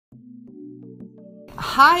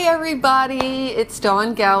Hi everybody, it's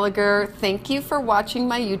Dawn Gallagher. Thank you for watching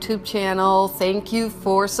my YouTube channel. Thank you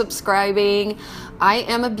for subscribing. I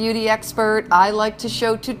am a beauty expert. I like to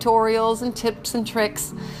show tutorials and tips and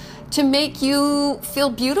tricks to make you feel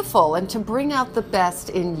beautiful and to bring out the best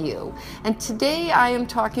in you. And today I am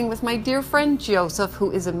talking with my dear friend Joseph,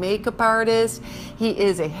 who is a makeup artist. He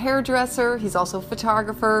is a hairdresser. He's also a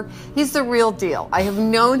photographer. He's the real deal. I have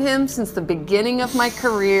known him since the beginning of my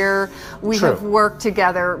career. We have worked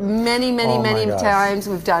together many times.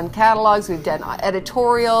 We've done catalogs, we've done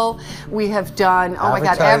editorial, we have done,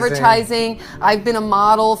 advertising. I've been a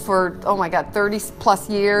model for, 30 plus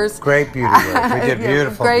years. Great beauty work. We did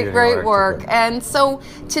beautiful Great work. And so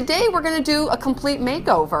today we're going to do a complete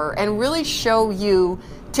makeover and really show you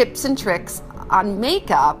tips and tricks on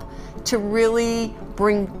makeup to really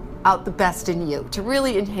bring out the best in you, to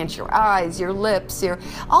really enhance your eyes, your lips,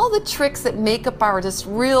 all the tricks that makeup artists,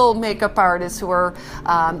 real makeup artists who are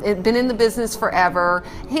been in the business forever.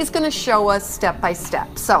 He's going to show us step by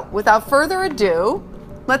step. So without further ado,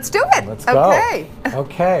 let's do it. Let's go.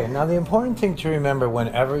 Okay. Now the important thing to remember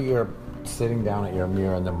whenever you're sitting down at your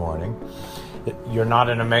mirror in the morning, you're not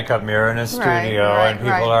in a makeup mirror in a studio and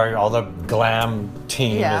people are, all the glam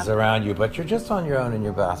team is around you, but you're just on your own in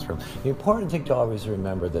your bathroom. The important thing to always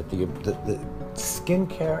remember that the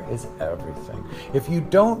skincare is everything. If you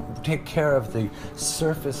don't take care of the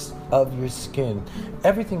surface of your skin,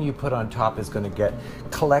 everything you put on top is going to get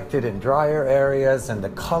collected in drier areas and the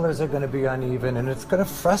colors are going to be uneven and it's going to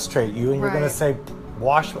frustrate you and you're going to say,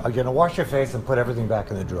 you're going to wash your face and put everything back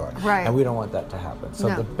in the drawer. And we don't want that to happen. So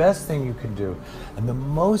the best thing you can do, and the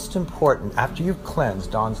most important, after you've cleansed,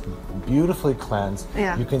 Dawn's beautifully cleansed,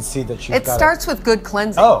 you can see that she's got It starts with good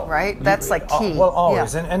cleansing, right? That's like key. Well,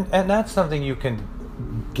 always. And that's something you can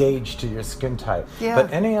gauge to your skin type.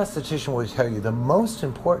 But any esthetician will tell you the most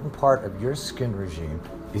important part of your skin regime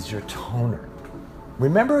is your toner.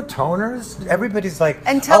 Remember toners? Everybody's like,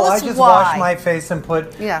 and tell us I just why. wash my face and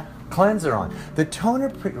put cleanser on. The toner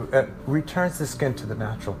returns the skin to the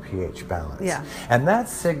natural pH balance. And that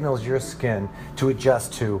signals your skin to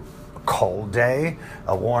adjust to a cold day,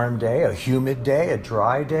 a warm day, a humid day, a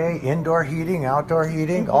dry day, indoor heating, outdoor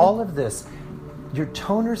heating, all of this. Your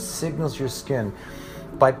toner signals your skin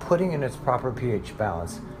by putting in its proper pH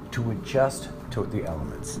balance to adjust to the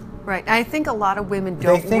elements. Right. I think a lot of women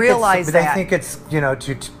don't realize that. They think it's,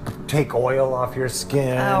 to take oil off your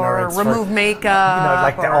skin or it's remove makeup.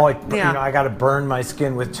 I got to burn my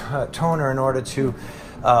skin with toner in order to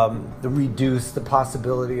reduce the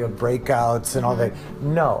possibility of breakouts and all that.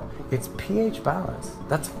 No, it's pH balance.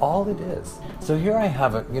 That's all it is. So here I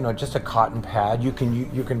have just a cotton pad. You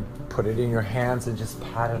can put it in your hands and just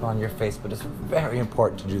pat it on your face, but it's very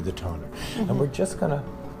important to do the toner. And we're just going to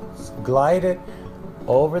glide it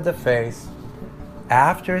over the face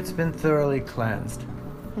after it's been thoroughly cleansed.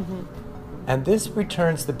 And this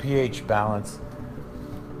returns the pH balance,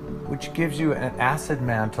 which gives you an acid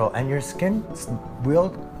mantle, and your skin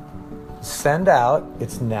will send out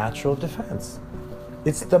its natural defense.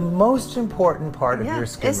 It's the most important part of your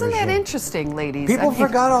skin regime. Isn't that interesting, ladies? People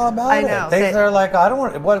forgot all about it. I know. They're like, I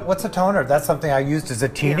don't want, what's a toner? That's something I used as a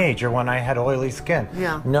teenager when I had oily skin.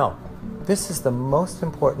 No, this is the most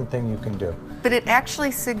important thing you can do. But it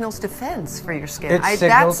actually signals defense for your skin.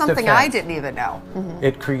 That's something I didn't even know.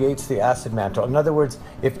 It creates the acid mantle. In other words,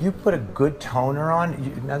 if you put a good toner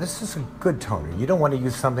on, now this is a good toner. You don't want to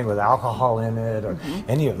use something with alcohol in it or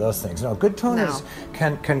any of those things. No, good toners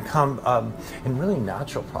can come in really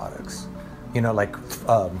natural products. Like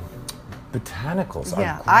botanicals.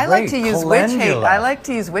 I like to use witch hazel. I like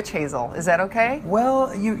to use witch hazel. Is that okay?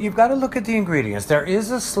 Well, you've got to look at the ingredients. There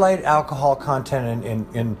is a slight alcohol content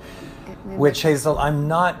in witch hazel. I'm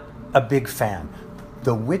not a big fan.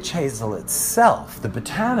 The witch hazel itself, the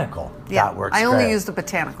botanical, that works I only great. use the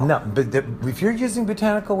botanical. No, but if you're using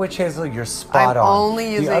botanical witch hazel, you're spot on. I'm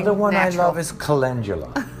only using the other one natural. I love is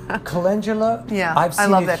calendula. Calendula, I've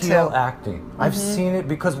seen it heal acne. I've seen it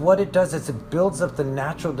because what it does is it builds up the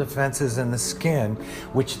natural defenses in the skin,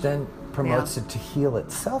 which then promotes it to heal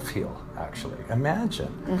itself actually.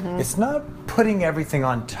 Imagine. It's not putting everything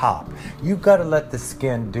on top. You've got to let the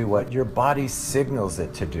skin do what your body signals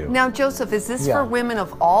it to do. Now, Joseph, is this for women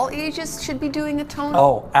of all ages should be doing a toner?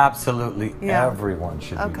 Oh, absolutely. Everyone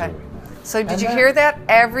should be doing it. So did you hear that?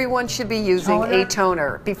 Everyone should be using a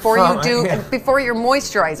toner. Before you do, before your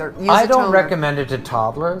moisturizer, use a toner. I don't recommend it to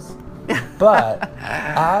toddlers, but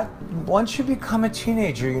once you become a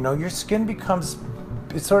teenager, your skin becomes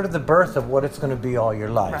it's sort of the birth of what it's going to be all your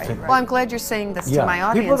life. Well, I'm glad you're saying this to my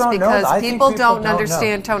audience because people don't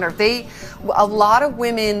understand toner. A lot of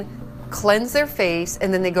women cleanse their face,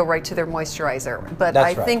 and then they go right to their moisturizer. But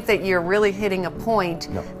That's I think that you're really hitting a point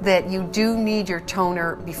that you do need your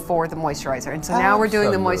toner before the moisturizer. And so now we're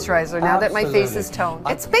doing the moisturizer, now that my face is toned.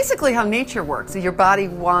 It's basically how nature works. Your body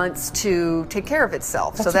wants to take care of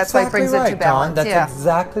itself. So that's why it brings it to balance. Dawn. That's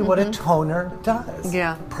exactly what a toner does.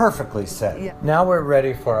 Yeah. Perfectly said. Yeah. Now we're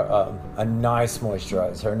ready for a nice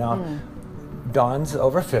moisturizer. Now, Dawn's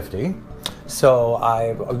over 50. So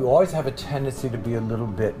you always have a tendency to be a little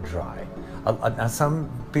bit dry. Now some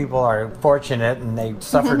people are fortunate and they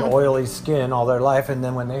suffered oily skin all their life, and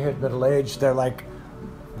then when they hit middle age, they're like,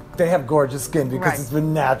 they have gorgeous skin because it's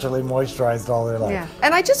been naturally moisturized all their life. Yeah.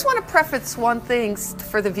 And I just want to preface one thing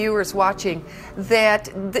for the viewers watching, that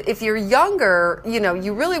if you're younger, you know,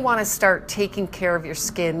 you really want to start taking care of your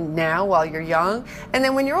skin now while you're young. And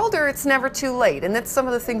then when you're older, it's never too late. And that's some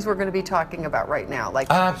of the things we're going to be talking about right now, like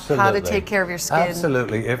how to take care of your skin.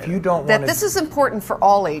 Absolutely. If you don't want to... This is important for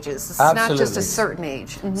all ages. It's not just a certain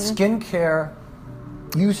age. Skincare,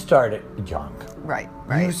 you start it young. Right.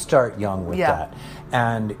 You start young with that.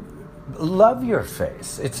 And love your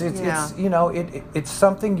face. It's you know, it's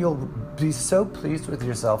something you'll be so pleased with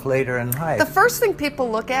yourself later in life. The first thing people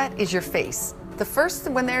look at is your face. The first,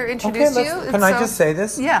 when they're introduced to you. Can I just say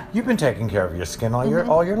this? Yeah. You've been taking care of your skin all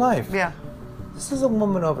your life. Yeah. This is a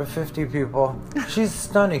woman over 50, people. She's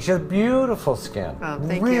stunning. She has beautiful skin. Oh,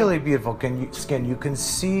 thank really you. beautiful skin. You can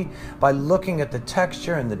see by looking at the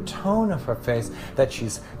texture and the tone of her face that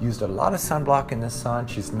she's used a lot of sunblock in the sun.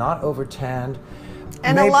 She's not over tanned.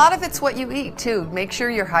 And a lot of it's what you eat too. Make sure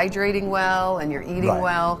you're hydrating well and you're eating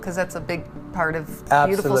well, because that's a big part of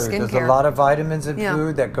beautiful skincare. There's a lot of vitamins in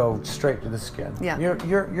food that go straight to the skin. Yeah.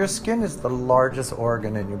 Your skin is the largest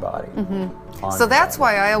organ in your body. So that's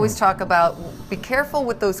why I always talk about, be careful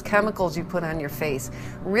with those chemicals you put on your face.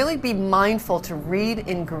 Really be mindful to read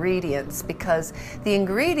ingredients, because the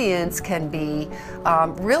ingredients can be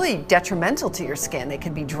really detrimental to your skin. They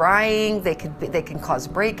can be drying, they can cause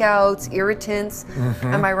breakouts, irritants.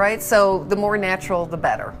 Am I right? So the more natural, the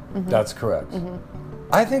better. That's correct.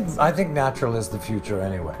 I think natural is the future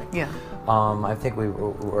anyway. Yeah. I think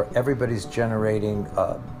everybody's generating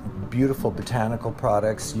beautiful botanical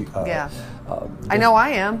products. I know I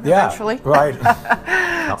am, eventually. Right.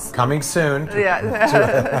 Coming soon.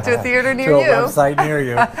 To a theater near you. To a website near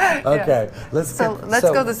you. Okay. Let's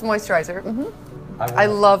go this moisturizer. I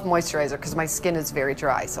love moisturizer because my skin is very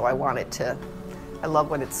dry, so I want it to, I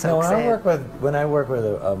love when it soaks in. When I work with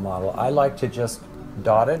a model, I like to just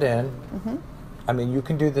dot it in. I mean, you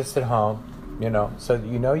can do this at home, you know, so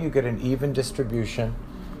you get an even distribution.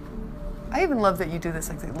 I even love that you do this,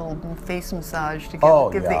 like the little face massage to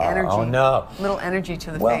give the energy, little energy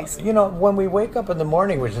to the face. You know, when we wake up in the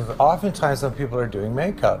morning, which is oftentimes when people are doing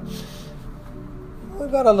makeup,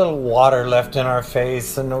 we've got a little water left in our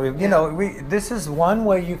face, and this is one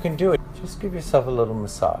way you can do it. Just give yourself a little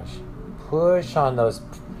massage. Push on those.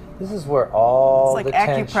 This is where all the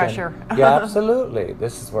tension. It's like acupressure. Yeah, absolutely.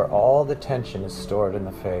 This is where all the tension is stored in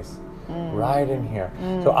the face. Right in here.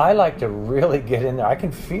 So I like to really get in there. I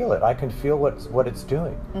can feel it. I can feel what it's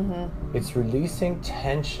doing. It's releasing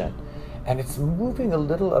tension, and it's moving a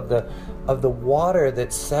little of the water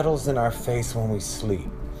that settles in our face when we sleep.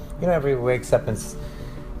 You know, everybody wakes up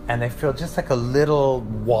and they feel just like a little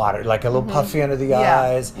water, like a little puffy under the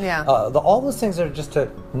eyes. All those things are just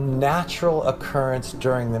a natural occurrence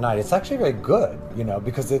during the night. It's actually very good, you know,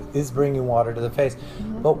 because it is bringing water to the face.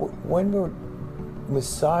 But when we're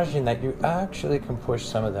massaging that, you actually can push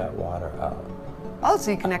some of that water out. Oh,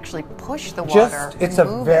 so you can actually push the water. It's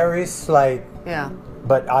a very slight. Yeah.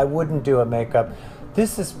 But I wouldn't do a makeup.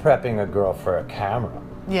 This is prepping a girl for a camera.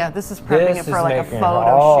 Yeah, this is prepping it for like a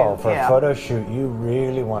photo shoot. For a photo shoot, you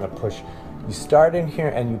really want to push. You start in here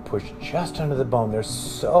and you push just under the bone. There's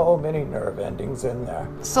so many nerve endings in there.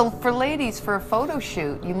 So for ladies, for a photo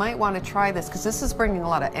shoot, you might want to try this, because this is bringing a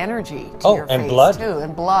lot of energy to your face blood too,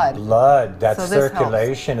 and blood. That so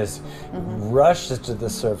circulation is rushes to the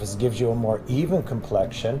surface, gives you a more even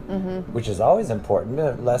complexion, which is always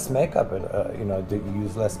important. Less makeup, you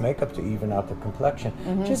use less makeup to even out the complexion.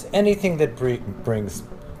 Just anything that brings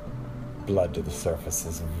blood to the surface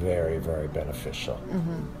is very, very beneficial.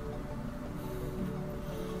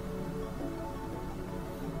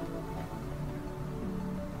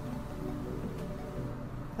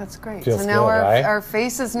 That's great. Feels so now good, right? our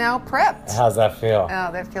face is now prepped. How's that feel?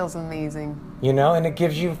 Oh, that feels amazing. You know, and it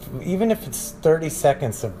gives you, even if it's 30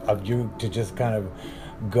 seconds of you to just kind of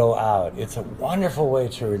go out, it's a wonderful way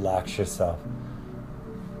to relax yourself.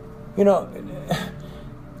 You know,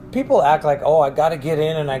 people act like, oh, I got to get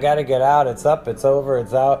in and I got to get out. It's up, it's over,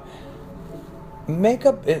 it's out.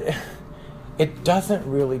 Makeup, it doesn't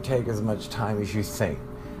really take as much time as you think.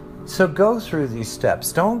 So go through these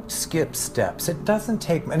steps. Don't skip steps. It doesn't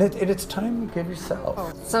take, and it's time to give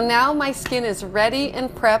yourself. So now my skin is ready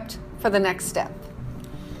and prepped for the next step.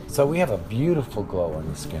 So we have a beautiful glow on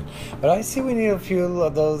the skin. But I see we need a few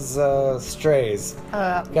of those strays.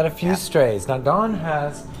 Got a few strays. Now Dawn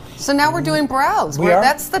has... So now we're doing brows. We are?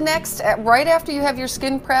 That's the next, right after you have your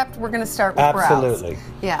skin prepped, we're going to start with brows. Absolutely.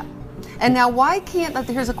 Yeah. And now why can't,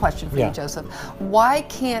 here's a question for you, Joseph. Why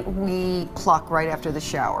can't we pluck right after the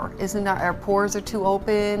shower? Isn't our pores are too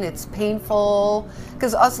open, it's painful?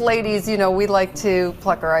 Because us ladies, you know, we like to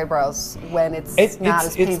pluck our eyebrows when it's not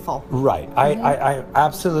as painful. Right. I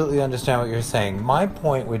absolutely understand what you're saying. My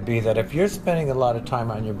point would be that if you're spending a lot of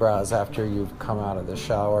time on your brows after you've come out of the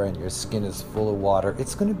shower and your skin is full of water,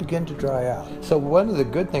 it's going to begin to dry out. So one of the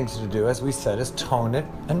good things to do, as we said, is tone it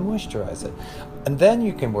and moisturize it. And then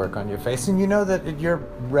you can work on your face, and you know that you're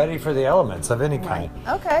ready for the elements of any kind.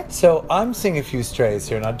 Right. Okay. So I'm seeing a few strays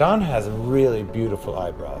here. Now Dawn has really beautiful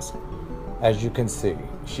eyebrows, as you can see.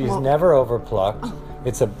 She's never overplucked.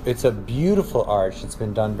 It's a beautiful arch. It's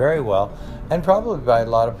been done very well, and probably by a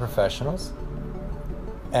lot of professionals.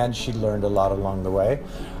 And she learned a lot along the way.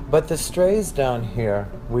 But the strays down here,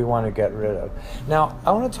 we want to get rid of. Now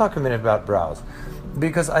I want to talk a minute about brows,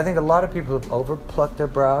 because I think a lot of people have overplucked their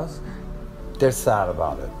brows. They're sad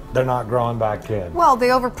about it. They're not growing back in. Well, they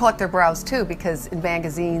overpluck their brows too, because in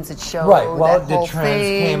magazines it showed well, that the whole trends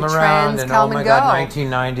thing, came around, and oh my God,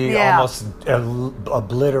 1990 almost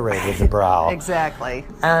obliterated the brow. Exactly.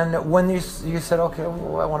 And when you said, okay,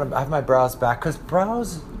 well, I want to have my brows back, because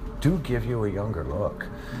brows do give you a younger look.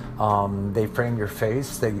 They frame your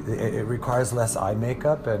face. It requires less eye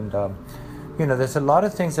makeup, and you know, there's a lot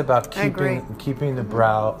of things about keeping the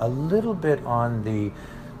brow a little bit on the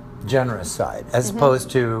generous side, as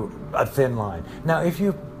opposed to a thin line. Now, if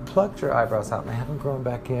you plucked your eyebrows out and they haven't grown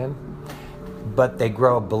back in, but they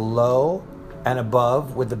grow below and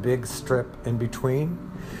above with a big strip in between,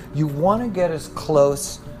 you want to get as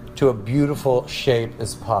close to a beautiful shape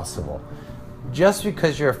as possible. Just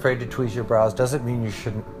because you're afraid to tweeze your brows doesn't mean you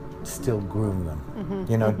shouldn't still groom them.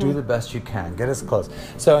 You know, do the best you can. Get as close.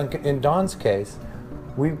 So in Dawn's case,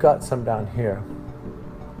 we've got some down here,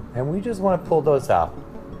 and we just want to pull those out.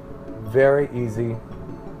 Very easy,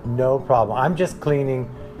 no problem. I'm just cleaning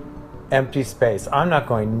empty space. I'm not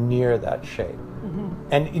going near that shape.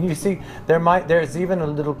 And you see, there's even a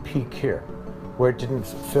little peak here where it didn't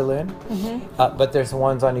fill in, but there's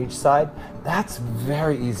ones on each side. That's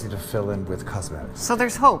very easy to fill in with cosmetics. So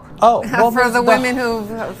there's hope. Oh, well, for the women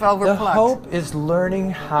who've overplucked. The hope is learning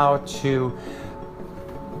how to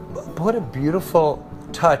put a beautiful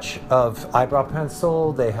touch of eyebrow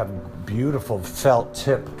pencil. They have beautiful felt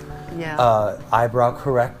tip eyebrow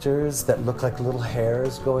correctors that look like little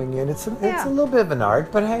hairs going in. It's a little bit of an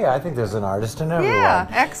art, but hey, I think there's an artist in everyone. Yeah,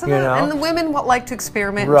 excellent. You know? And the women like to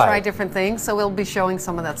experiment and try different things, so we'll be showing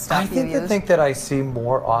some of that stuff. I think the thing that I see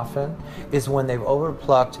more often is when they've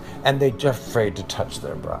overplucked and they're just afraid to touch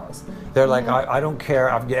their brows. They're like, I don't care,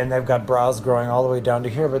 and they've got brows growing all the way down to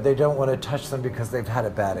here, but they don't want to touch them because they've had a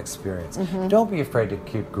bad experience. Don't be afraid to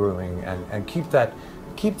keep grooming and keep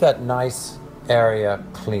that nice area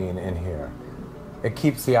clean in here. It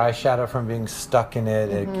keeps the eyeshadow from being stuck in it.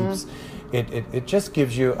 It keeps it just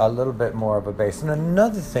gives you a little bit more of a base. And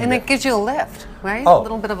another thing, and it gives you a lift, right? Oh, a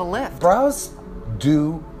little bit of a lift. Brows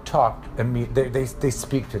do talk. They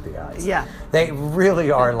speak to the eyes. Yeah, they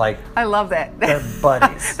really are like. I love that. They're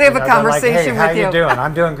buddies. They have a conversation with you. How you doing?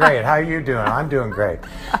 I'm doing great. How are you doing? I'm doing great.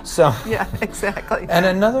 So yeah, exactly. And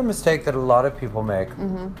another mistake that a lot of people make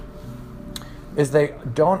is they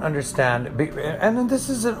don't understand, and this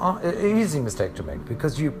is an easy mistake to make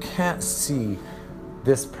because you can't see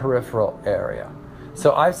this peripheral area.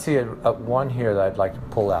 So I see one here that I'd like to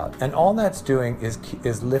pull out, and all that's doing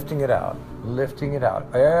is lifting it out,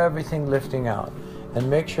 everything lifting out, and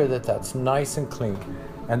make sure that that's nice and clean.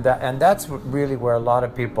 And that's really where a lot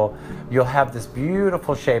of people, you'll have this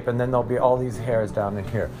beautiful shape, and then there'll be all these hairs down in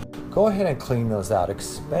here. Go ahead and clean those out,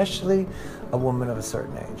 especially a woman of a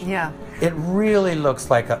certain age. Yeah. It really looks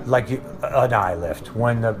like an eye lift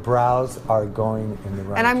when the brows are going in the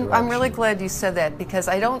right direction. And I'm really glad you said that, because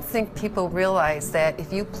I don't think people realize that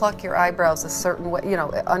if you pluck your eyebrows a certain way, you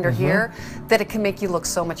know, under here, that it can make you look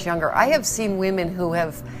so much younger. I have seen women who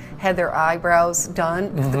have had their eyebrows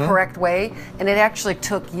done the correct way, and it actually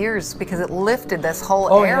took years because it lifted this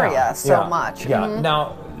whole area so much. Yeah.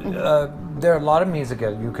 Now, there are a lot of means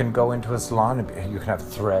again. You can go into a salon and you can have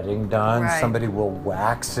threading done. Somebody will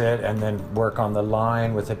wax it and then work on the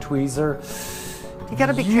line with a tweezer. You got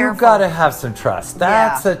to be careful. You got to have some trust.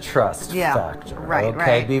 That's a trust factor. Right, okay,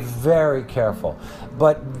 right. be very careful.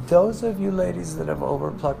 But those of you ladies that have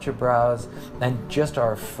overplucked your brows and just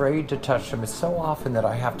are afraid to touch them, it's so often that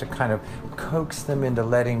I have to kind of coax them into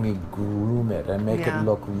letting me groom it and make it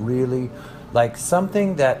look really like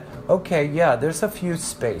something that, okay, yeah, there's a few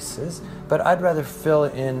spaces, but I'd rather fill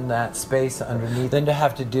in that space underneath than to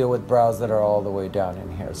have to deal with brows that are all the way down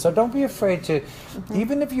in here. So don't be afraid to,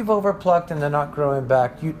 even if you've overplucked and they're not growing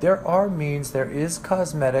back, there are means, there is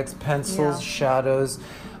cosmetics, pencils, shadows.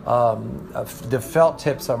 The felt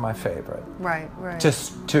tips are my favorite. Right, right.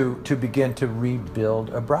 Just to begin to rebuild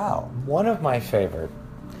a brow. One of my favorite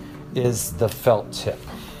is the felt tip.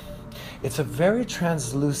 It's a very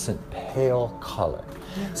translucent, pale color.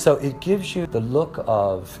 So it gives you the look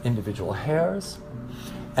of individual hairs,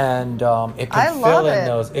 and it can fill in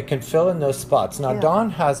those. It can fill in those spots. Now,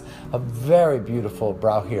 Dawn has a very beautiful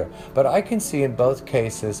brow here, but I can see in both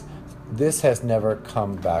cases, this has never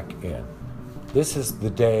come back in. This is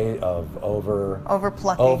the day of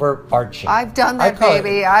overarching. I've done that,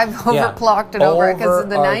 baby. I've overplucked it over, because in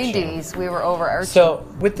the 90s we were overarching. So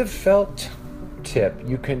with the felt tip,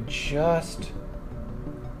 you can just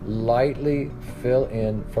lightly fill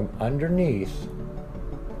in from underneath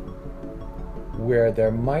where there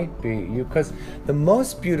might be, because the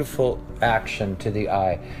most beautiful action to the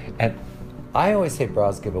eye, and I always say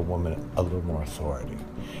brows give a woman a little more authority.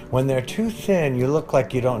 When they're too thin, you look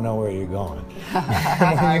like you don't know where you're going.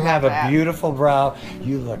 When you have a beautiful brow,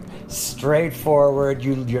 you look straightforward.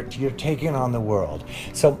 You're taking on the world.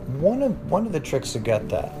 So one of the tricks to get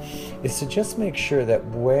that is to just make sure that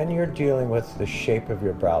when you're dealing with the shape of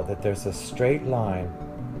your brow, that there's a straight line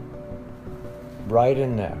right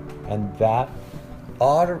in there, and that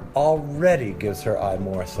already gives her eye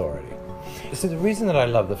more authority. So the reason that I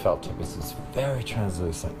love the felt tip is it's very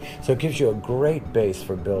translucent. So it gives you a great base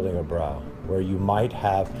for building a brow where you might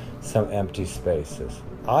have some empty spaces.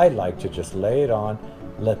 I like to just lay it on,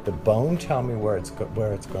 let the bone tell me where it's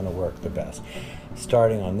going to work the best.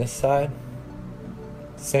 Starting on this side,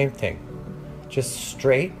 same thing. Just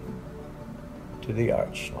straight to the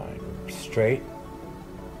arch line. Straight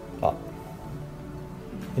up.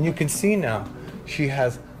 And you can see now she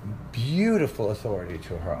has beautiful authority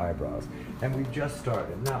to her eyebrows, and we've just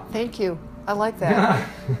started now. Thank you. I like that.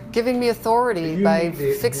 Giving me authority by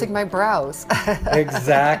fixing my brows.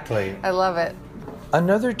 Exactly. I love it.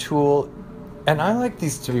 Another tool, and I like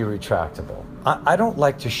these to be retractable. I don't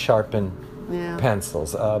like to sharpen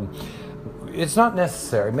pencils. It's not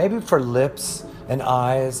necessary. Maybe for lips and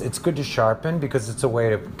eyes, it's good to sharpen because it's a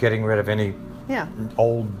way of getting rid of any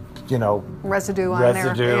old, residue on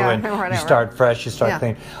there. And you start fresh, you start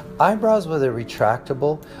clean. Eyebrows with a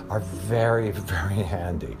retractable are very, very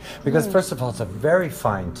handy because first of all, it's a very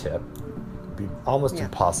fine tip, almost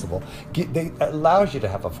impossible. It allows you to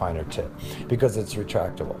have a finer tip because it's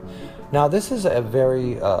retractable. Now this is a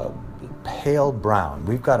very pale brown.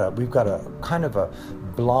 We've got a kind of a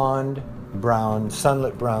blonde brown,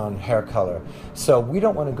 sunlit brown hair color. So we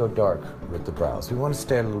don't want to go dark with the brows. We want to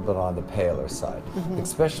stay a little bit on the paler side,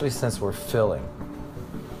 especially since we're filling.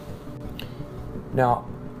 Now,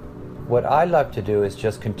 what I love to do is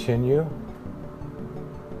just continue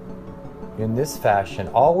in this fashion,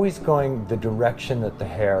 always going the direction that the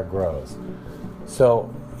hair grows. So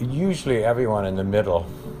usually everyone in the middle,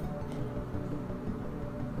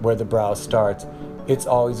 where the brow starts, it's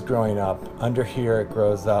always growing up. Under here, it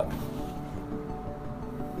grows up.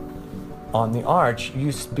 On the arch,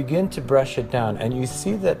 you begin to brush it down, and you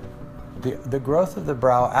see that the growth of the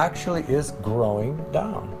brow actually is growing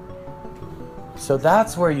down. So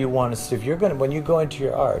that's where you want to, if you're going to, when you go into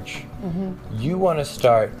your arch, you want to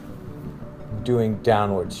start doing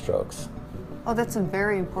downward strokes. Oh, that's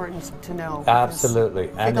very important to know.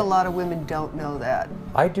 Absolutely. I think a lot of women don't know that.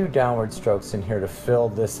 I do downward strokes in here to fill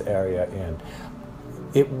this area in.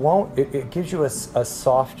 It gives you a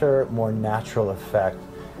softer, more natural effect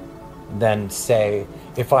than, say,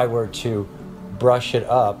 if I were to brush it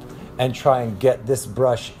up and try and get this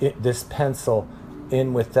this pencil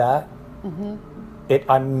in with that.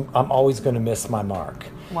 I'm always going to miss my mark.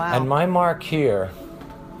 Wow. And my mark here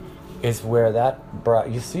is where that brow,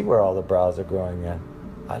 you see where all the brows are growing in.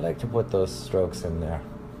 I like to put those strokes in there.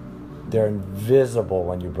 They're invisible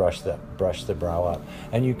when you brush the brow up,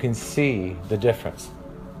 and you can see the difference.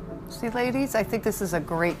 See, ladies, I think this is a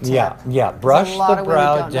great tip. Yeah. Brush the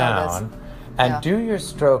brow down and do your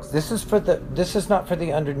strokes. This is not for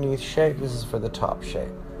the underneath shape. This is for the top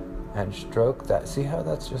shape. And stroke that. See how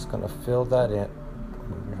that's just going to fill that in.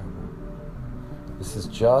 This is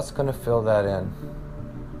just going to fill that in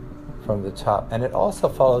from the top, and it also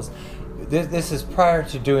follows. this is prior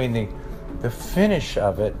to doing the finish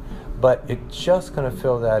of it, but it's just going to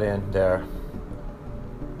fill that in there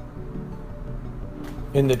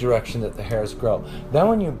in the direction that the hairs grow. Then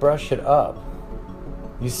when you brush it up,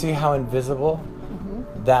 you see how invisible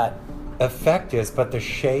that effect is, but the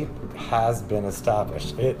shape has been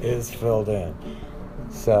established. It is filled in.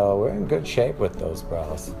 So we're in good shape with those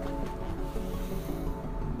brows.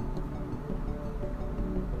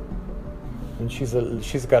 And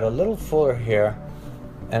she's got a little fuller here,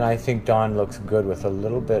 and I think Dawn looks good with a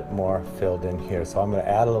little bit more filled in here. So I'm going to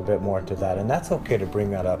add a little bit more to that, and that's okay to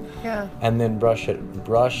bring that up. Yeah. And then brush it,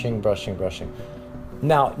 brushing.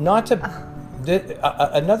 Now, not to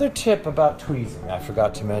another tip about tweezing I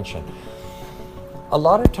forgot to mention. A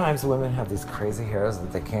lot of times women have these crazy hairs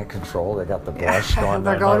that they can't control. They got the brush going.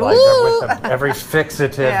 They're going with every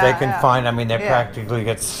fixative they can find. I mean, they Yeah. practically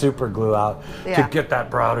get super glue out to get that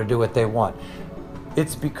brow to do what they want.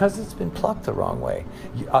 It's because it's been plucked the wrong way.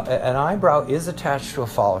 An eyebrow is attached to a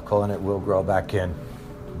follicle, and it will grow back in,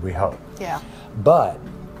 we hope. Yeah. But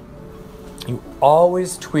you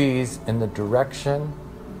always tweeze in the direction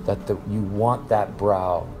that you want that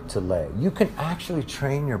brow to lay. You can actually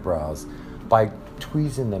train your brows by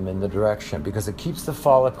tweezing them in the direction, because it keeps the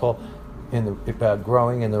follicle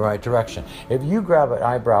growing in the right direction. If you grab an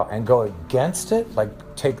eyebrow and go against it, like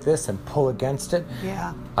take this and pull against it,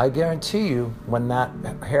 I guarantee you when that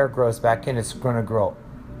hair grows back in, it's going to grow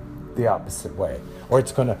the opposite way, or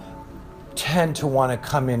it's going to tend to want to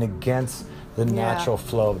come in against the natural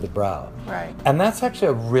flow of the brow. Right. And that's actually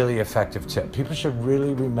a really effective tip. People should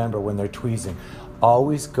really remember when they're tweezing,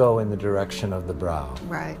 always go in the direction of the brow.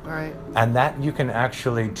 Right. And that you can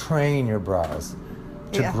actually train your brows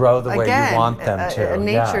to grow the way you want them to. A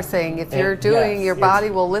nature thing. If you're doing, your body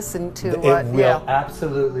will listen to what. It will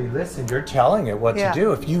absolutely listen. You're telling it what to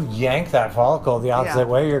do. If you yank that follicle the opposite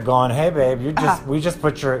way, you're going, "Hey, babe, we just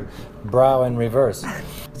put your brow in reverse."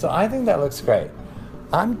 So I think that looks great.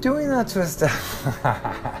 I'm doing that to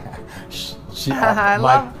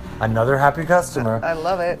another happy customer. I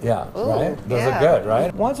love it. Yeah, Ooh, right? Those are good,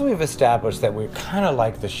 right? Once we've established that we kind of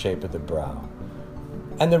like the shape of the brow,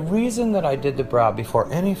 and the reason that I did the brow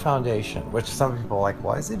before any foundation, which some people are like,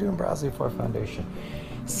 why is he doing brows before foundation?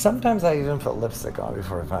 Sometimes I even put lipstick on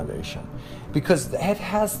before foundation, because it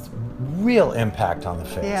has real impact on the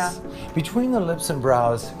face. Yeah. Between the lips and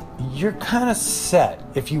brows, you're kind of set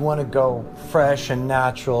if you want to go fresh and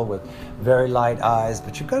natural with very light eyes,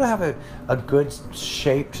 but you've got to have a good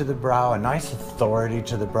shape to the brow, a nice authority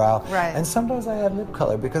to the brow. Right. And sometimes I add lip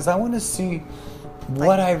color because I want to see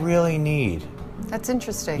what I really need. That's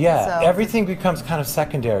interesting. Yeah, So, everything becomes kind of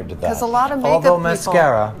secondary to that. because a lot of makeup Although people,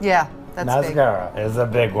 mascara, that's mascara is a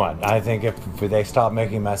big one. I think if they stop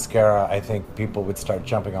making mascara, I think people would start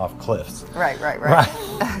jumping off cliffs. Right.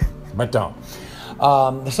 But don't.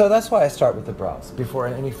 So that's why I start with the brows before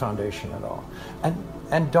any foundation at all.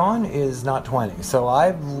 And Dawn is not 20, so I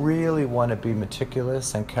really want to be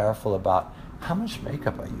meticulous and careful about how much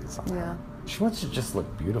makeup I use on her. She wants to just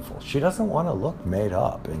look beautiful. She doesn't want to look made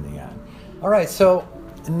up in the end. All right, so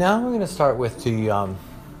now we're going to start with the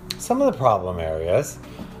some of the problem areas.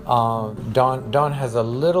 Dawn has a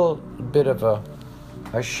little bit of a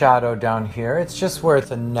shadow down here. It's just where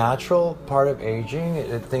it's a natural part of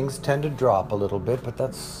aging. Things tend to drop a little bit, but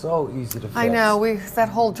that's so easy to fix. I know, that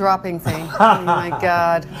whole dropping thing. Oh my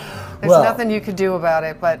God. There's nothing you could do about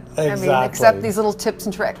it, but I mean, except these little tips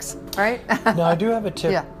and tricks, right? No, I do have a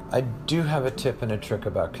tip. I do have a tip and a trick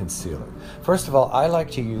about concealer. First of all, I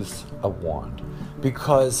like to use a wand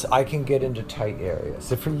because I can get into tight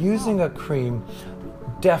areas. If you're using a cream,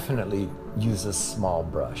 definitely use a small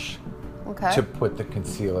brush to put the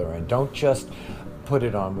concealer in. Don't just put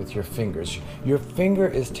it on with your fingers. Your finger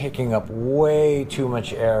is taking up way too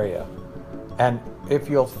much area. And if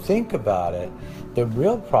you'll think about it, the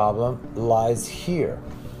real problem lies here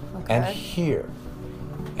and here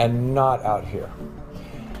and not out here.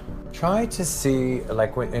 Try to see,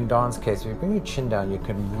 like in Dawn's case, if you bring your chin down, you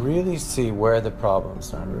can really see where the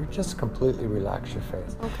problems are. Just completely relax your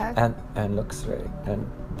face and look straight. And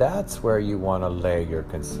that's where you want to lay your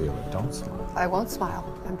concealer. Don't smile. I won't smile.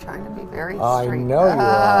 I'm trying to be very straight. I know you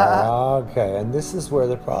are. Okay, and this is where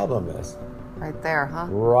the problem is. Right there, huh?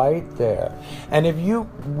 Right there. And if you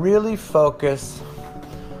really focus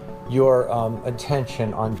your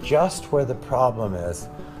attention on just where the problem is,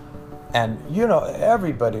 And you know,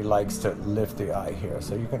 everybody likes to lift the eye here,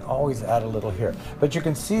 so you can always add a little here. But you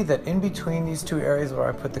can see that in between these two areas where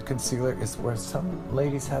I put the concealer is where some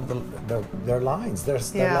ladies have their lines, their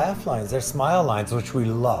laugh lines, their smile lines, which we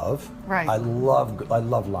love. Right. I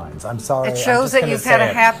love lines. I'm sorry. It shows that you've had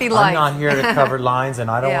a happy life. I'm not here to cover lines,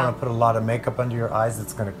 and I don't want to put a lot of makeup under your eyes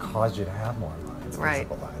that's going to cause you to have more lines,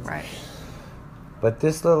 visible lines. Right. But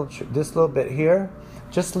this little bit here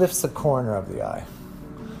just lifts the corner of the eye.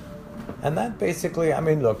 And that basically, I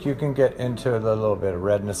mean, look, you can get into a little bit of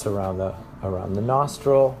redness around the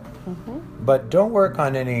nostril, but don't work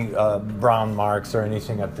on any brown marks or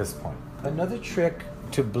anything at this point. Another trick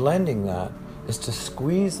to blending that is to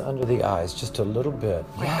squeeze under the eyes just a little bit.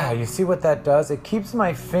 Yeah, you see what that does? It keeps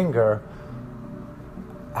my finger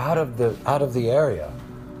out of the area.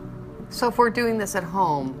 So if we're doing this at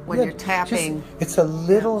home, when you're tapping... it's a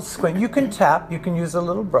little squint. You can tap, you can use a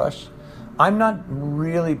little brush. I'm not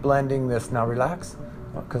really blending this. Now relax,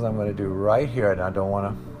 because I'm going to do right here, and I don't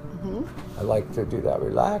want to, I like to do that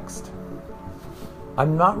relaxed.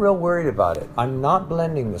 I'm not real worried about it. I'm not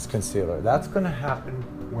blending this concealer. That's going to happen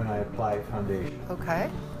when I apply foundation. Okay.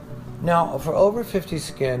 Now, for over 50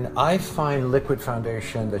 skin, I find liquid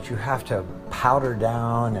foundation that you have to powder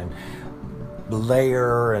down and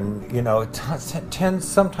layer, and you know,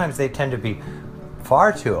 sometimes they tend to be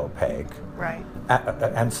far too opaque. Right.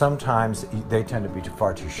 And sometimes they tend to be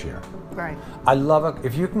far too sheer. Right. I love it.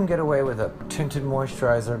 If you can get away with a tinted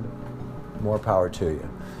moisturizer, more power to you.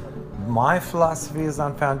 My philosophy is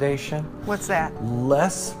on foundation. What's that?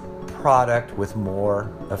 Less product with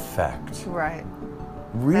more effect. Right.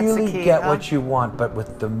 Really That's the key, get what you want, but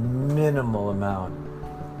with the minimal amount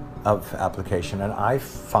of application. And I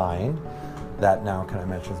find that now, can I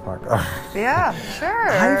mention this, Mark? Yeah,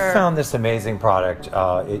 sure. I found this amazing product.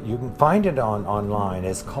 You can find it online.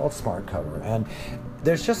 It's called Smart Cover, and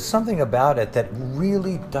there's just something about it that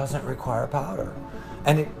really doesn't require powder,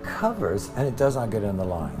 and it covers, and it does not get in the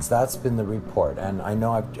lines. That's been the report, and I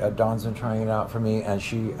know Dawn's been trying it out for me, and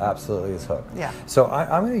she absolutely is hooked. Yeah. So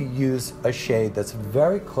I'm going to use a shade that's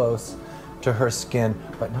very close to her skin,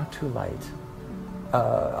 but not too light.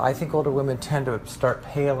 I think older women tend to start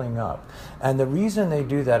paling up. And the reason they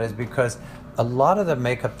do that is because a lot of the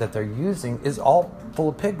makeup that they're using is all full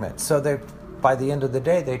of pigment. So by the end of the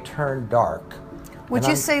day, they turn dark. Would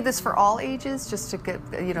you say this for all ages, just to get,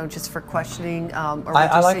 you know, just for questioning, or would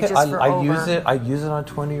I you like say it. just for over? I use it on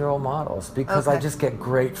 20-year-old models because I just get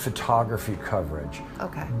great photography coverage.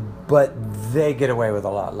 Okay. But they get away with a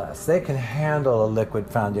lot less. They can handle a liquid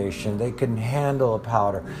foundation. They can handle a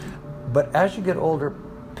powder. But as you get older,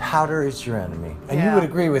 powder is your enemy. And you would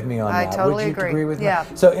agree with me on that. I totally would you agree with me? Yeah.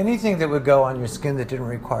 So anything that would go on your skin that didn't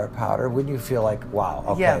require powder, wouldn't you feel like, wow,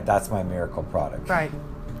 okay, that's my miracle product. Right.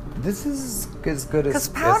 This is as good as... Because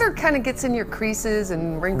powder kind of gets in your creases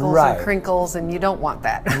and wrinkles and crinkles, and you don't want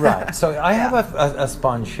that. Right. So I have a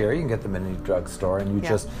sponge here. You can get them in any drugstore, and you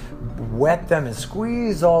just wet them and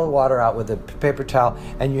squeeze all the water out with a paper towel,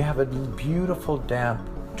 and you have a beautiful damp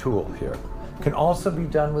tool here. Can also be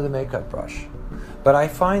done with a makeup brush. But I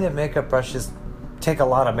find that makeup brushes take a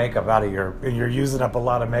lot of makeup out of you're using up a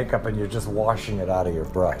lot of makeup and you're just washing it out of your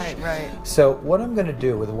brush. Right. So what I'm going to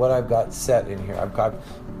do with what I've got set in here, I've got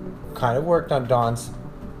kind of worked on Dawn's,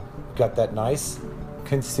 got that nice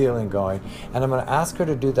concealing going, and I'm going to ask her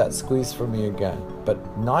to do that squeeze for me again,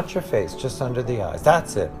 but not your face, just under the eyes.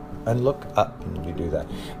 That's it. And look up when you do that.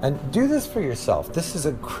 And do this for yourself. This is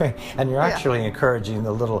a great, and you're actually encouraging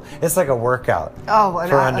the little, it's like a workout. Oh,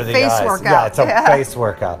 for under the face eyes. workout. Yeah, it's a face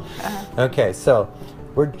workout. Okay, so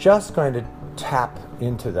we're just going to tap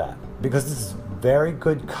into that because this is very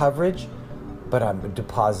good coverage, but I'm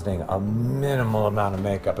depositing a minimal amount of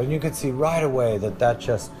makeup. And you can see right away that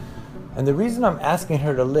just, and the reason I'm asking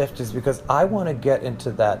her to lift is because I want to get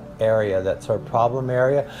into that area, that's her problem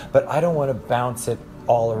area, but I don't want to bounce it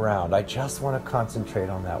all around. I just want to concentrate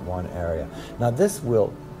on that one area. Now this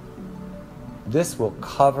will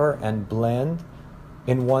cover and blend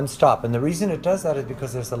in one stop. And the reason it does that is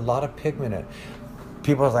because there's a lot of pigment in it.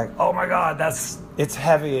 People are like, oh my God, it's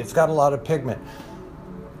heavy, it's got a lot of pigment.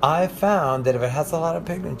 I found that if it has a lot of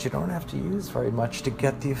pigment, you don't have to use very much to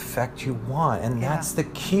get the effect you want. And that's the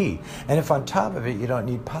key. And if on top of it you don't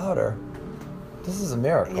need powder, this is a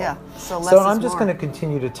miracle. Yeah, so I'm just going to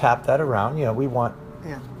continue to tap that around. You know, we want,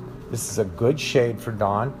 this is a good shade for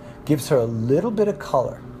Dawn. Gives her a little bit of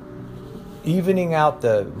color, evening out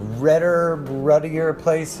the redder, ruddier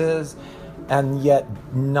places, and yet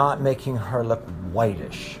not making her look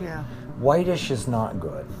whitish. Yeah. Whitish is not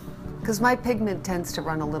good. Because my pigment tends to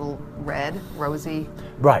run a little red, rosy.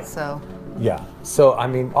 Right. So. Yeah. So, I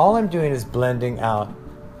mean, all I'm doing is blending out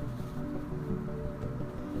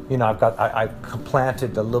You know, I've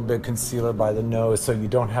planted a little bit of concealer by the nose so you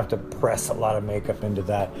don't have to press a lot of makeup into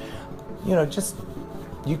that. You know, just,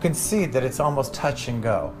 you can see that it's almost touch and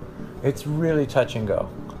go. It's really touch and go.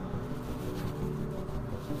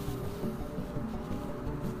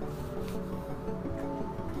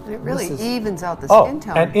 It really evens out the skin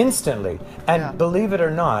tone. And instantly. And believe it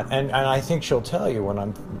or not, and I think she'll tell you when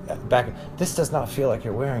I'm back, this does not feel like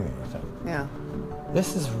you're wearing anything. Yeah.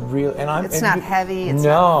 This is real, and it's not heavy. It's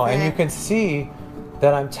not thick. And you can see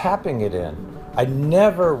that I'm tapping it in. I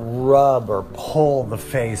never rub or pull the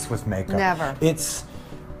face with makeup. Never. It's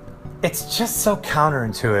just so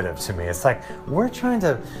counterintuitive to me. It's like we're trying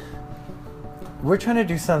to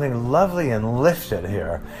do something lovely and lifted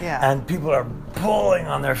here, and people are pulling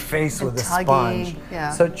on their face with a sponge.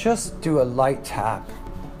 Yeah. So just do a light tap,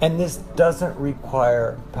 and this doesn't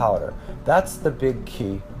require powder. That's the big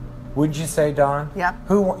key. Would you say, Dawn? Yeah.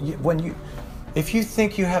 If you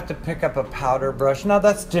think you have to pick up a powder brush, now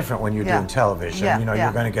that's different when you're doing television. You know,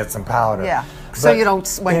 you're going to get some powder. Yeah. So you don't,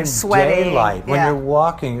 when you're sweating. Daylight, when you're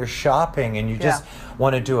walking, you're shopping, and you just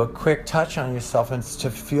want to do a quick touch on yourself and to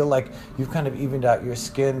feel like you've kind of evened out your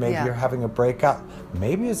skin. Maybe you're having a breakout.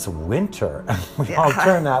 Maybe it's winter. We all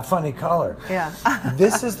turn that funny color. Yeah.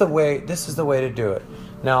 This is the way to do it.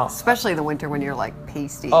 Now, especially the winter when you're like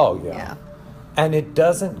pasty. Oh yeah. And it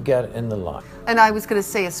doesn't get in the line. And I was going to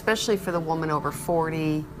say, especially for the woman over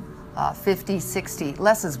 40, 50, 60,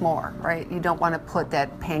 less is more, right? You don't want to put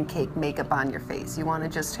that pancake makeup on your face. You want to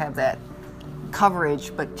just have that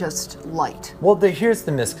coverage, but just light. Well, here's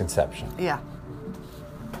the misconception. Yeah.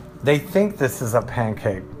 They think this is a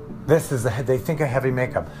pancake. They think of heavy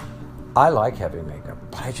makeup. I like heavy makeup,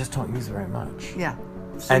 but I just don't use very much. Yeah.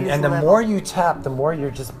 So and the more you tap, the more you're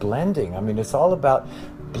just blending. I mean, it's all about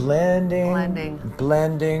blending,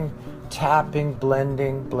 tapping,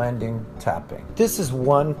 blending, tapping. This is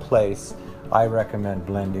one place I recommend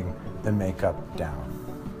blending the makeup down.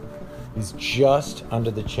 Is just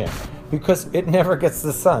under the chin, because it never gets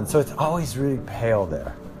the sun, so it's always really pale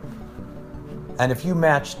there. And if you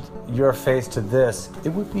matched your face to this, it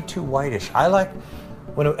would be too whitish. I like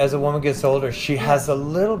as a woman gets older, she has a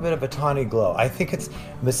little bit of a tawny glow. I think it's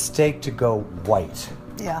a mistake to go white.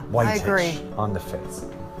 Yeah, whitish I agree. On the face.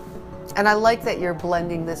 And I like that you're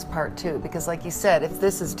blending this part too, because like you said, if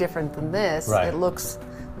this is different than this, it looks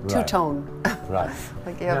two-tone. Right.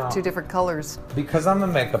 Like you have two different colors. Because I'm a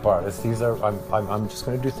makeup artist, I'm just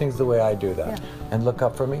going to do things the way I do that. And look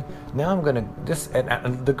up for me. Now I'm going to,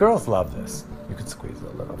 and the girls love this. You can squeeze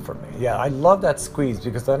a little for me. Yeah, I love that squeeze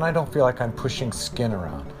because then I don't feel like I'm pushing skin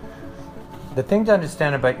around. The thing to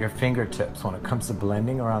understand about your fingertips when it comes to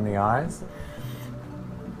blending around the eyes,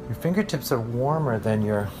 your fingertips are warmer than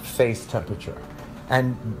your face temperature.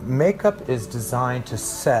 And makeup is designed to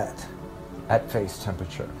set at face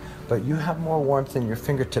temperature. But you have more warmth in your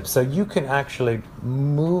fingertips, so you can actually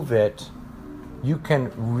move it. You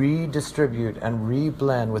can redistribute and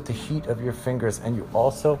reblend with the heat of your fingers, and you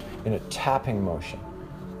also in a tapping motion.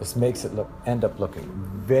 This makes it end up looking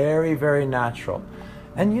very, very natural.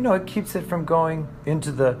 And you know, it keeps it from going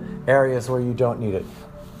into the areas where you don't need it.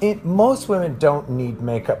 Most women don't need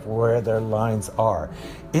makeup where their lines are.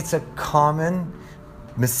 It's a common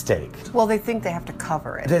mistake. Well, they think they have to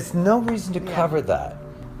cover it. There's no reason to cover that.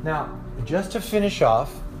 Now, just to finish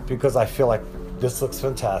off, because I feel like this looks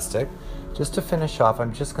fantastic, just to finish off,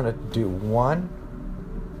 I'm just going to do one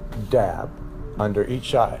dab under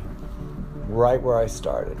each eye, right where I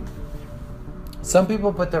started. Some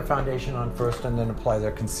people put their foundation on first and then apply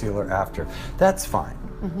their concealer after. That's fine.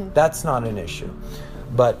 That's not an issue.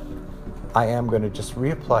 But I am going to just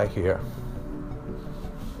reapply here.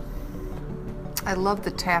 I love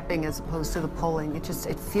the tapping as opposed to the pulling. It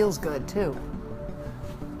feels good too.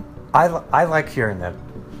 I like hearing that.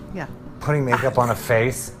 Yeah. Putting makeup on a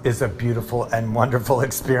face is a beautiful and wonderful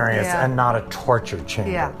experience and not a torture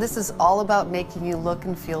chamber. Yeah, this is all about making you look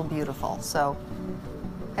and feel beautiful. So,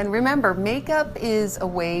 and remember, makeup is a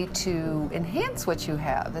way to enhance what you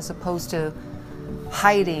have as opposed to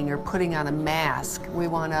hiding or putting on a mask. We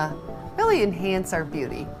want to really enhance our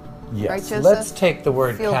beauty. Yes, right, Joseph? Let's take the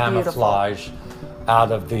word Feel camouflage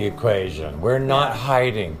out of the equation. We're not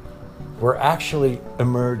hiding. We're actually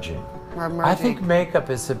emerging. We're emerging. I think makeup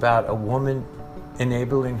is about a woman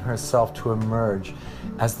enabling herself to emerge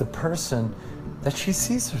as the person that she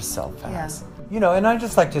sees herself as. You know, and I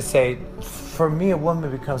just like to say, for me, a woman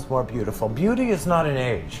becomes more beautiful. Beauty is not an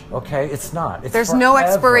age, okay? It's not. It's There's forever. no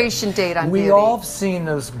expiration date on beauty. We all have seen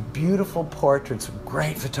those beautiful portraits of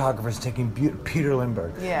great photographers taking Peter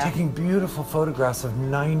Lindbergh, taking beautiful photographs of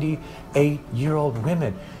 98-year-old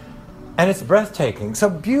women. And it's breathtaking. So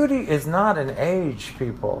beauty is not an age,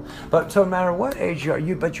 people. But so no matter what age you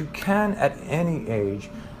are, but you can at any age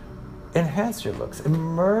enhance your looks,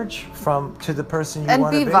 emerge to the person you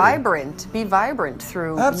want to be. And be vibrant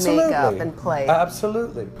through makeup and play.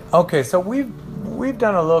 Absolutely. Okay, so we've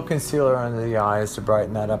done a little concealer under the eyes to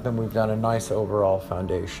brighten that up, and we've done a nice overall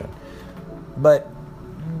foundation. But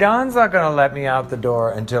Dawn's not going to let me out the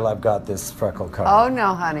door until I've got this freckle cover. Oh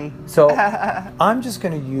no, honey. So I'm just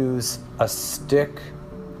going to use a stick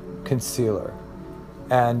concealer.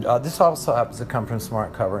 And this also happens to come from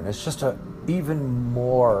Smart Cover, and it's just a even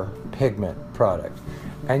more pigment product.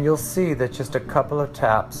 And you'll see that just a couple of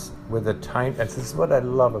taps with a tiny, this is what I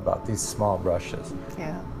love about these small brushes.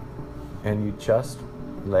 Yeah. And you just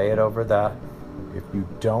lay it over that. If you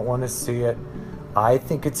don't want to see it, I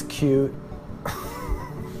think it's cute.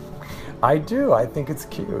 I do, I think it's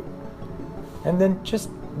cute. And then just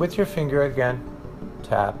with your finger again,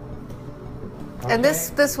 tap. Okay. And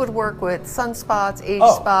this would work with sunspots, age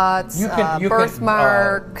spots,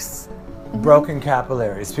 birthmarks. Broken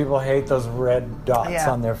capillaries. People hate those red dots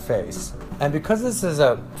on their face. And because this is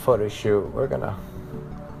a photo shoot, we're gonna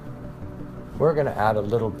add a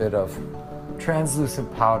little bit of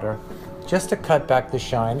translucent powder just to cut back the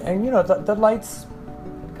shine. And you know, the lights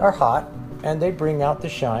are hot and they bring out the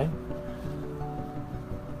shine.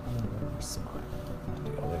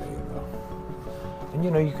 There you go. And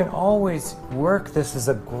you know, you can always work this as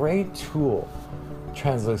a great tool,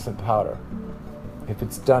 translucent powder, if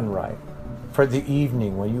it's done right. For the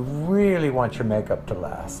evening when you really want your makeup to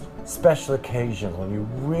last. Special occasion when you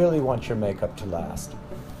really want your makeup to last.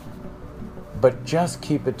 But just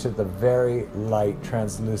keep it to the very light,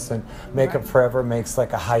 translucent. Makeup Forever makes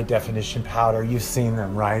like a high definition powder. You've seen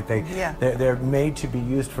them, right? They're made to be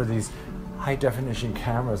used for these high definition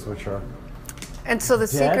cameras, which are And so the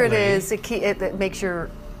deadly. secret is it makes your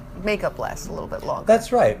makeup last a little bit longer.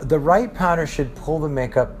 That's right. The right powder should pull the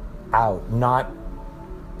makeup out, not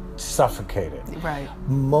suffocate it. Right.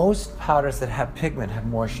 Most powders that have pigment have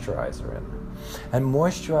moisturizer in them. And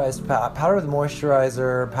moisturized powder with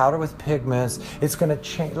moisturizer, powder with pigments, it's going to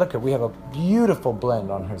change. Look, we have a beautiful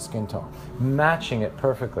blend on her skin tone, matching it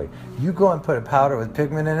perfectly. You go and put a powder with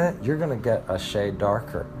pigment in it, you're going to get a shade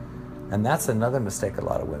darker. And that's another mistake a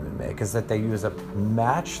lot of women make, is that they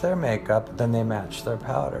match their makeup, then they match their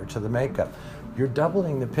powder to the makeup. You're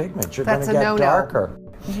doubling the pigment. You're going to get darker.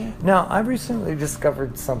 Mm-hmm. Now, I've recently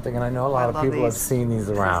discovered something, and I know a lot of people have seen these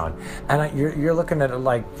around. And you're looking at it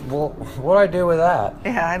like, well, what do I do with that?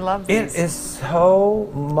 Yeah, I love these. It is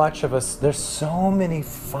so much of us. There's so many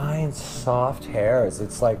fine, soft hairs.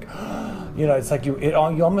 It's like, you know, it's like you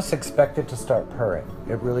almost expect it to start purring.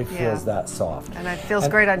 It really feels that soft. And it feels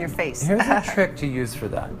great on your face. Here's a trick to use for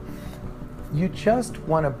that. You just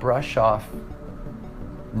want to brush off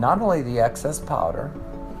not only the excess powder,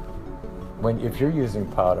 if you're using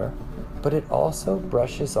powder, but it also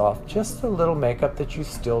brushes off just a little makeup that you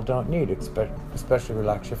still don't need, especially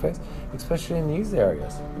relax your face, especially in these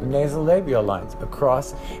areas, the nasolabial lines,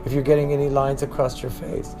 if you're getting any lines across your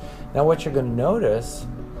face. Now what you're going to notice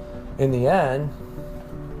in the end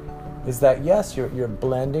is that yes, you're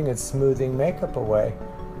blending and smoothing makeup away,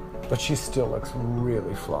 but she still looks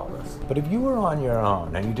really flawless. But if you were on your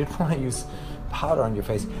own and you didn't want to use powder on your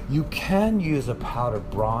face, you can use a powder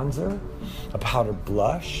bronzer, a powder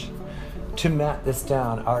blush to matte this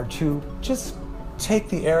down, or to just take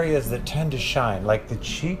the areas that tend to shine, like the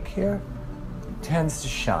cheek here tends to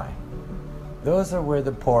shine. Those are where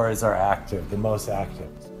the pores are active, the most active.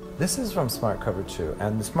 This is from Smart Cover 2,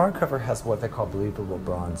 and the Smart Cover has what they call believable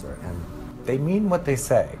bronzer, and they mean what they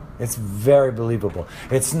say. It's very believable.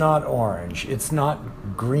 It's not orange, it's not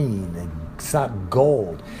green, and it's not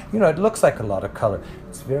gold. You know, it looks like a lot of color.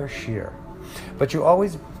 It's very sheer. But you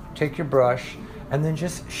always take your brush and then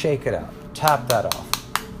just shake it out. Tap that off.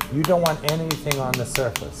 You don't want anything on the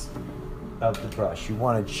surface of the brush. You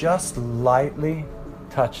want to just lightly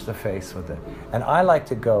touch the face with it. And I like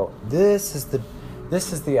to go, this is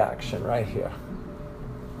the action right here.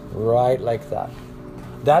 Right like that.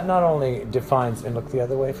 That not only defines, and look the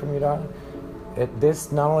other way from you, darling.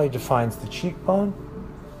 This not only defines the cheekbone,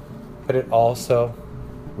 but it also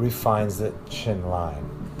refines the chin line.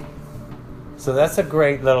 So that's a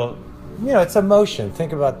great little, you know, it's a motion.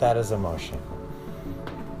 Think about that as a motion.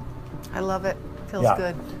 I love it. Feels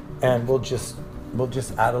good. And we'll just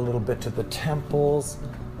add a little bit to the temples.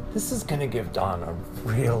 This is going to give Dawn a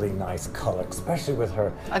really nice color, especially with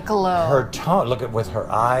her glow. Her tone. Look at with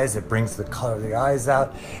her eyes, it brings the color of the eyes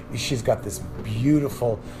out. She's got this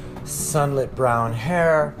beautiful sunlit brown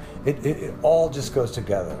hair. It all just goes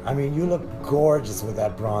together. I mean, you look gorgeous with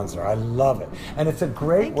that bronzer. I love it. And it's a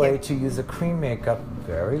great way to use a cream makeup,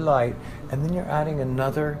 very light, and then you're adding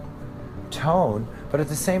another tone, but at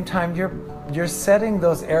the same time you're setting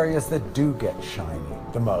those areas that do get shiny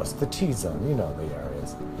the most, the T-zone, you know the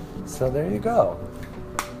areas. So there you go.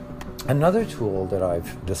 Another tool that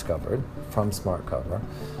I've discovered from Smart Cover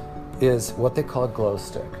is what they call a glow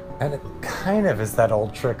stick. And it kind of is that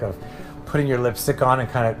old trick of putting your lipstick on and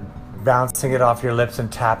kind of bouncing it off your lips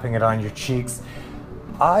and tapping it on your cheeks.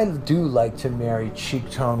 I do like to marry cheek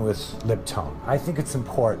tone with lip tone. I think it's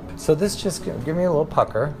important. So this just give me a little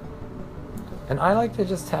pucker. And I like to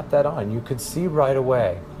just tap that on. You can see right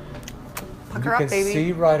away. Pucker up, baby. You can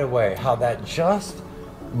see right away how that just,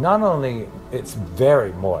 not only it's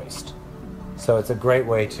very moist, so it's a great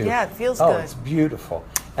way to. Yeah, it feels good. good. Oh, it's beautiful.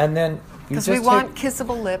 And then you just because we want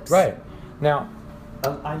kissable lips. Right. Now,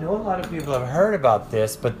 I know a lot of people have heard about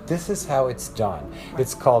this, but this is how it's done. Right.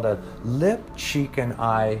 It's called a lip, cheek, and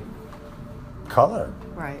eye color.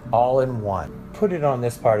 Right. All in one. Put it on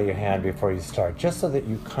this part of your hand before you start, just so that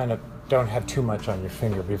you kind of don't have too much on your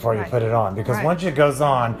finger before you put it on. Because once it goes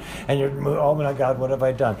on and you're, oh my God, what have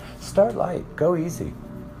I done? Start light, go easy.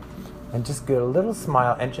 And just get a little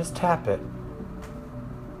smile and just tap it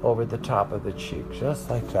over the top of the cheek, just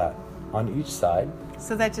like that, on each side.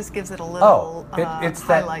 So that just gives it a little it's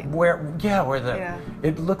highlight. That where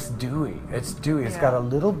it looks dewy. It's dewy. It's got a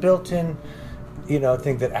little built-in,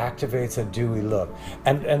 thing that activates a dewy look.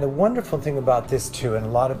 And the wonderful thing about this too, and a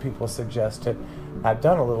lot of people suggest it, I've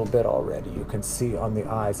done a little bit already, you can see on the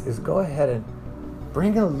eyes, is go ahead and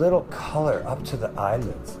bring a little color up to the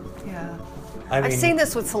eyelids. Yeah. I mean, I've seen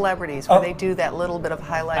this with celebrities where they do that little bit of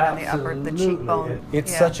highlight on the upper, the cheekbone.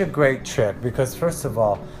 It's such a great trick because, first of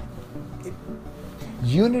all,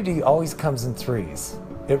 unity always comes in threes.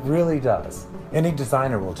 It really does. Any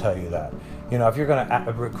designer will tell you that. If you're going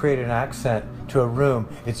to create an accent to a room,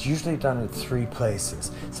 it's usually done in 3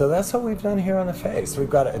 places. So that's what we've done here on the face. We've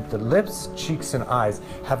got the lips, cheeks, and eyes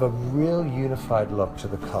have a real unified look to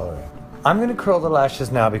the coloring. I'm going to curl the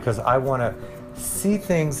lashes now because I want to see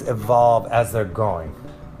things evolve as they're going.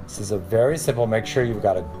 This is a very simple, make sure you've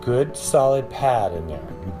got a good solid pad in there.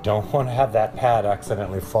 You don't want to have that pad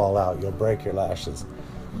accidentally fall out. You'll break your lashes.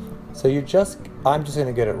 So I'm just going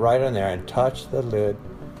to get it right on there and touch the lid,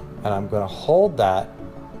 and I'm going to hold that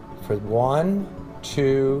for 1,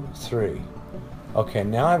 2, 3. Okay,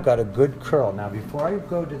 now I've got a good curl. Now before I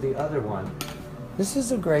go to the other one, this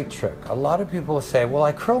is a great trick. A lot of people say, well,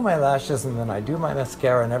 I curl my lashes and then I do my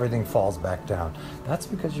mascara and everything falls back down. That's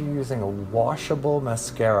because you're using a washable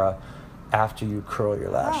mascara after you curl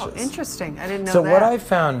your lashes. Oh, interesting. I didn't know that. So what I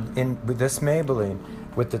found with this Maybelline,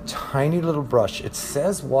 with the tiny little brush, it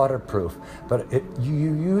says waterproof, but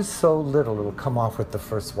you use so little, it'll come off with the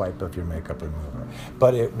first wipe of your makeup remover.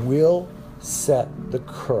 But it will set the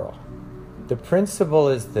curl. The principle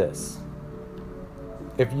is this.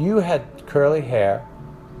 If you had curly hair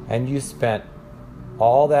and you spent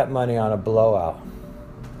all that money on a blowout,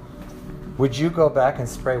 would you go back and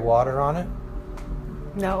spray water on it?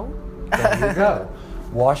 No. There you go.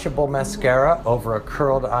 Washable mascara over a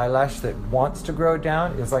curled eyelash that wants to grow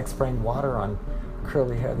down is like spraying water on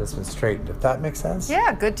curly hair that's been straightened, if that makes sense.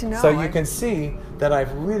 Yeah, good to know. So you can see that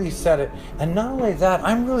I've really set it. And not only that,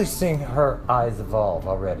 I'm really seeing her eyes evolve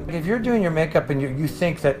already. If you're doing your makeup and you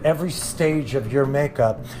think that every stage of your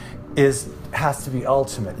makeup has to be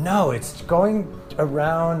ultimate. No, it's going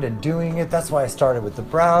around and doing it. That's why I started with the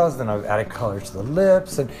brows, then I've added color to the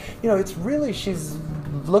lips. And it's really, she's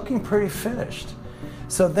looking pretty finished.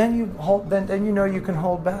 So then you can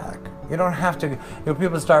hold back. You don't have to,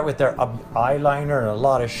 people start with their eyeliner and a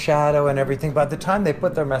lot of shadow and everything. By the time they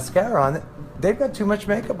put their mascara on, they've got too much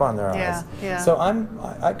makeup on their eyes. Yeah. So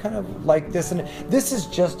I kind of like this. And this is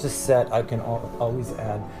just a set. I can always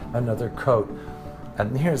add another coat.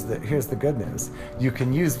 And here's the good news. You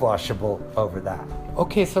can use washable over that.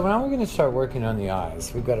 Okay, so now we're going to start working on the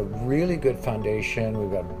eyes. We've got a really good foundation.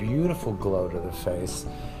 We've got a beautiful glow to the face.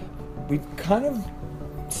 We've kind of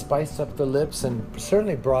spiced up the lips and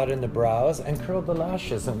certainly brought in the brows and curled the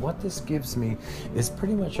lashes. And what this gives me is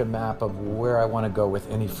pretty much a map of where I want to go with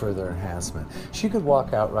any further enhancement. She could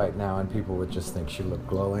walk out right now and people would just think she looked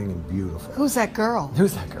glowing and beautiful. Who's that girl?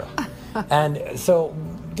 Who's that girl? And so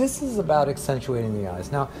this is about accentuating the eyes.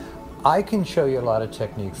 Now, I can show you a lot of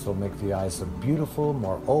techniques that'll make the eyes look beautiful,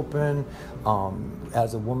 more open.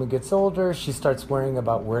 As a woman gets older, she starts worrying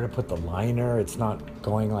about where to put the liner. It's not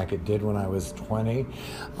going like it did when I was 20.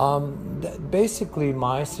 Basically,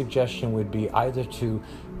 my suggestion would be either to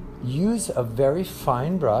use a very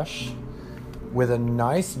fine brush, with a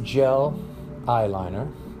nice gel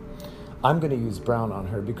eyeliner. I'm going to use brown on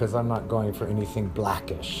her because I'm not going for anything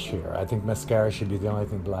blackish here. I think mascara should be the only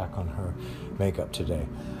thing black on her makeup today.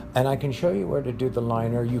 And I can show you where to do the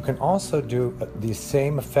liner. You can also do these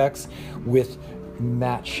same effects with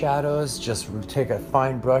matte shadows. Just take a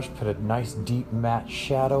fine brush, put a nice deep matte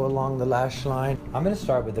shadow along the lash line. I'm going to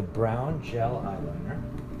start with the brown gel eyeliner.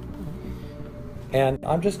 And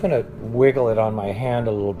I'm just going to wiggle it on my hand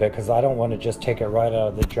a little bit because I don't want to just take it right out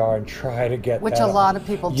of the jar and try to get Which that a lot of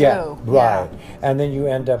people do. Yeah, right. And then you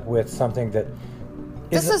end up with something that...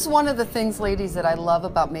 This is one of the things, ladies, that I love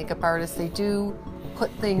about makeup artists. They do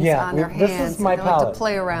put things on their hands. This is my palette. Like to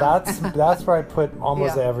play around. That's where I put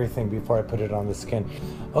almost everything before I put it on the skin.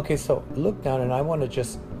 Okay, so look down, and I want to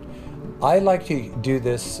just... I like to do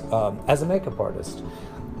this as a makeup artist.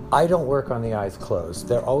 I don't work on the eyes closed.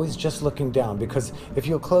 They're always just looking down, because if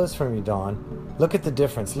you'll close for me, Dawn, look at the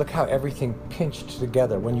difference. Look how everything pinched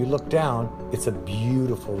together. When you look down, it's a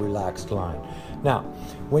beautiful, relaxed line. Now,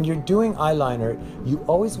 when you're doing eyeliner, you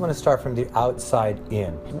always want to start from the outside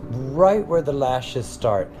in. Right where the lashes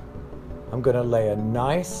start, I'm going to lay a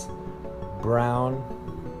nice brown,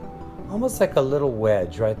 almost like a little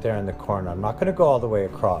wedge right there in the corner. I'm not going to go all the way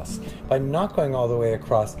across. By not going all the way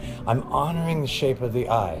across, I'm honoring the shape of the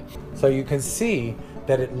eye. So you can see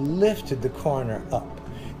that it lifted the corner up.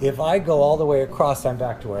 If I go all the way across, I'm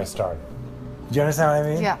back to where I started. Do you understand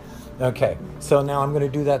what I mean? Yeah. Okay, so now I'm going to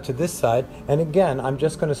do that to this side. And again, I'm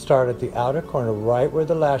just going to start at the outer corner, right where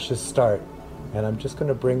the lashes start. And I'm just going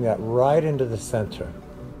to bring that right into the center.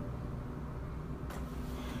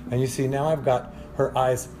 And you see, now I've got her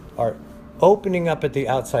eyes are opening up at the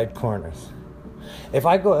outside corners. If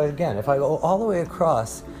I go all the way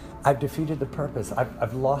across, I've defeated the purpose.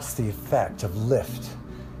 I've lost the effect of lift,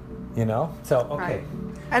 you know? So, okay. Right.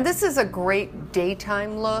 And this is a great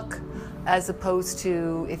daytime look, as opposed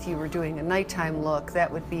to if you were doing a nighttime look,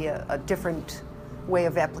 that would be a different way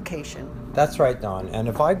of application. That's right, Dawn. And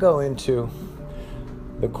if I go into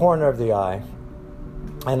the corner of the eye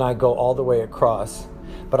and I go all the way across,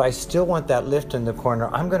 but I still want that lift in the corner,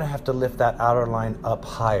 I'm going to have to lift that outer line up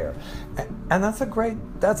higher. And that's a great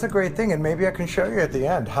thing. And maybe I can show you at the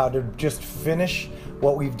end how to just finish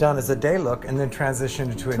what we've done as a day look and then transition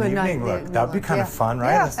into an evening look. That would be kind of fun,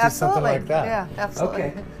 right? Yeah, Let's do absolutely. something like that. Yeah, absolutely.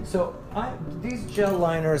 Okay, so these gel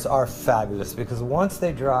liners are fabulous because once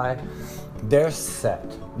they dry, they're set.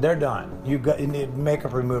 They're done. You need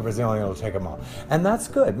makeup removers, the only one will take them all. And that's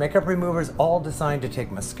good. Makeup removers all designed to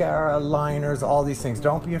take mascara, liners, all these things.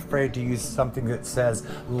 Don't be afraid to use something that says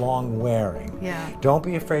long wearing. Yeah. Don't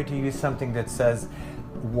be afraid to use something that says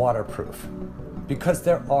waterproof. Because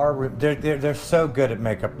they're so good at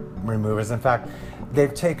makeup removers. In fact,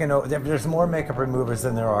 they've taken over. There's more makeup removers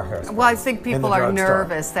than there are hairsprays. Well, I think people are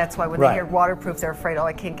nervous. That's why when they hear waterproof, they're afraid, oh,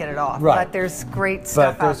 I can't get it off. Right. But there's great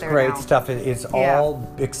stuff out there now. But there's great stuff. It's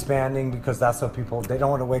all expanding because that's what people, they don't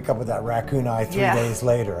want to wake up with that raccoon eye 3 days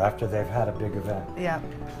later after they've had a big event. Yeah.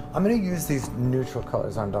 I'm going to use these neutral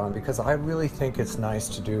colors on Dawn because I really think it's nice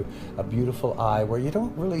to do a beautiful eye where you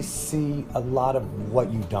don't really see a lot of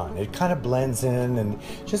what you've done. It kind of blends in and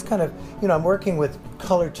just kind of, I'm working with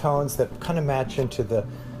color tones that kind of match into the,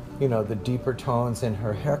 the deeper tones in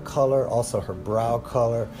her hair color, also her brow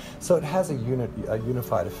color. So it has a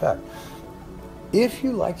unified effect. If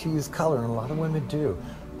you like to use color, and a lot of women do,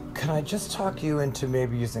 can I just talk you into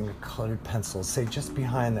maybe using a colored pencil, say just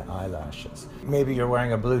behind the eyelashes? Maybe you're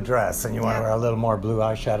wearing a blue dress and you want to wear a little more blue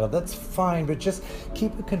eyeshadow. That's fine, but just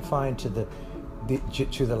keep it confined to the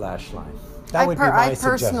lash line. That would be my suggestion.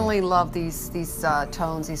 I personally love these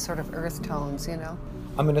tones, these sort of earth tones,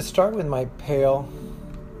 I'm going to start with my pale,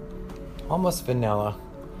 almost vanilla.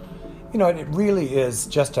 It really is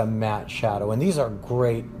just a matte shadow, and these are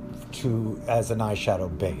great as an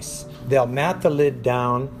eyeshadow base. They'll matte the lid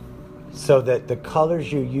down so that the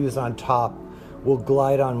colors you use on top will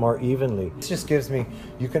glide on more evenly. This just gives me,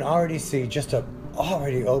 you can already see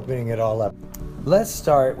already opening it all up. Let's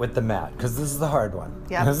start with the matte, because this is the hard one.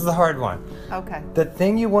 Yeah. This is the hard one. Okay. The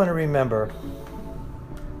thing you want to remember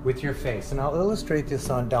with your face, and I'll illustrate this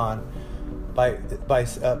on Dawn by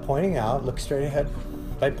pointing out, look straight ahead,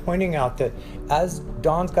 by pointing out that as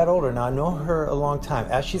Dawn's got older, now I know her a long time,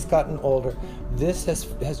 as she's gotten older, this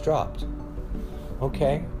has dropped,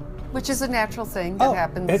 okay? Which is a natural thing that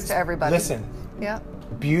happens to everybody. Listen, yeah.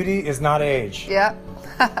 Beauty is not age. Yeah.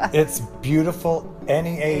 It's beautiful,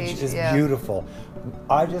 any age is beautiful.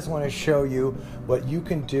 I just want to show you what you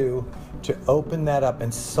can do to open that up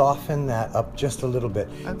and soften that up just a little bit.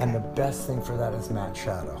 Okay. And the best thing for that is matte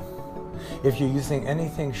shadow. If you're using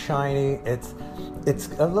anything shiny, it's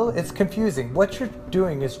confusing. What you're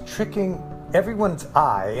doing is tricking everyone's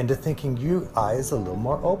eye into thinking your eye is a little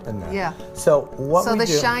more open there. Yeah. So what so we the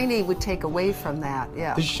do, shiny would take away from that.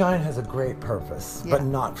 Yeah. the shine has a great purpose, but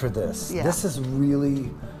not for this. Yeah. This is really,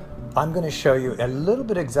 I'm going to show you a little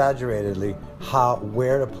bit exaggeratedly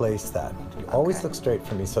where to place that. You always look straight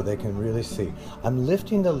for me so they can really see. I'm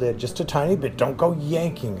lifting the lid just a tiny bit. Don't go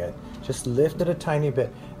yanking it. Just lift it a tiny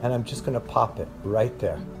bit, and I'm just going to pop it right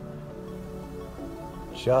there.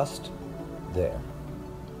 Just there.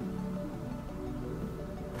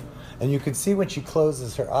 And you can see when she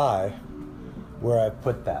closes her eye where I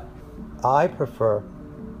put that. I prefer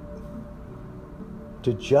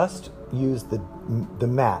to just use the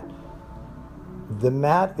matte. The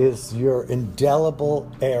matte is your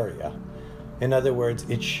indelible area. In other words,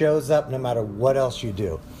 it shows up no matter what else you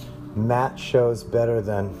do. Matte shows better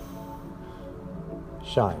than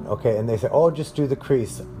shine. Okay, and they say, oh, just do the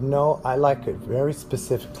crease. No, I like it very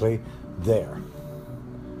specifically there.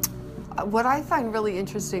 What I find really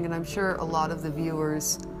interesting, and I'm sure a lot of the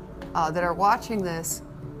viewers that are watching this,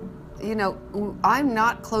 you know, I'm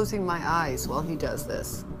not closing my eyes while he does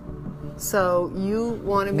this. So you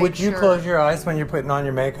want to make sure... Would you close your eyes when you're putting on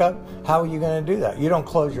your makeup? How are you going to do that? You don't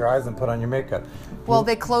close your eyes and put on your makeup. Well,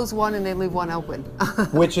 they close one and they leave one open.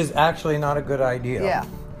 Which is actually not a good idea. Yeah.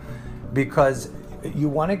 Because you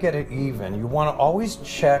want to get it even. You want to always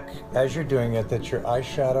check as you're doing it that your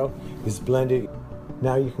eyeshadow is blended.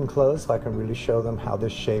 Now you can close so I can really show them how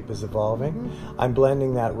this shape is evolving. Mm-hmm. I'm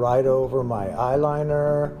blending that right over my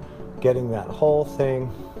eyeliner, getting that whole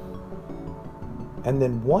thing. And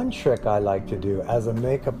then one trick I like to do as a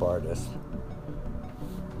makeup artist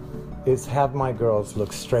is have my girls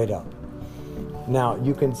look straight up. Now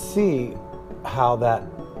you can see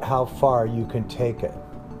how far you can take it.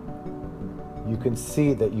 You can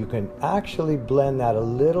see that you can actually blend that a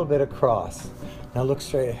little bit across. Now look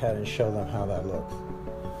straight ahead and show them how that looks.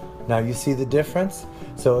 Now you see the difference?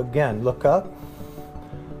 So again, look up.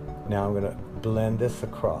 Now I'm going to blend this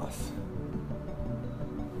across.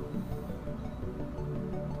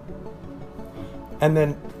 And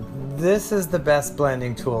then this is the best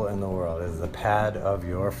blending tool in the world, is the pad of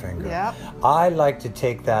your finger. Yep. I like to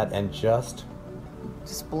take that and just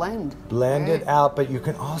blend it out, but you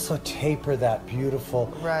can also taper that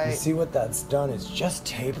beautiful. Right. You see what that's done? It's just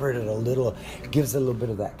tapered it a little. It gives it a little bit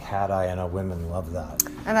of that cat eye, and women love that.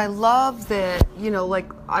 And I love that, you know,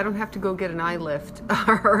 like I don't have to go get an eye lift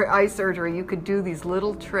or eye surgery. You could do these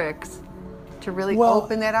little tricks to really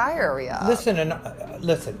open that eye area up.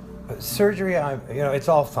 Listen. Surgery, it's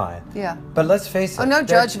all fine. Yeah. But let's face it. Oh, no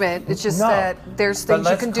judgment. It's just that there's things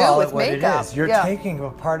you can do with makeup. You're taking a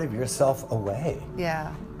part of yourself away.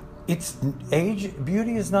 Yeah. It's age.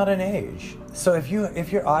 Beauty is not an age. So if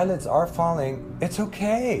your eyelids are falling, it's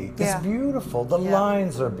okay. It's beautiful. The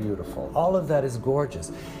lines are beautiful. All of that is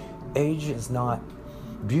gorgeous. Beauty is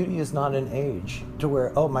not an age to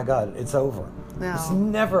where, oh my God, it's over. No. It's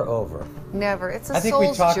never over. Never. It's a soul's journey. I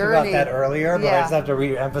think we talked about that earlier, but I just have to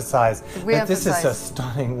re-emphasize that this is a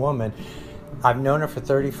stunning woman. I've known her for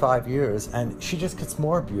 35 years, and she just gets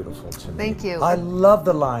more beautiful to me. Thank you. I love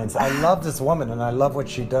the lines. I love this woman, and I love what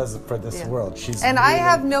she does for this world. I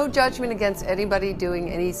have no judgment against anybody doing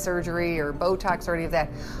any surgery or Botox or any of that.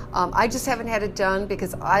 I just haven't had it done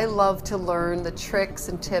because I love to learn the tricks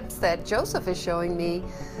and tips that Joseph is showing me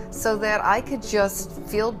so that I could just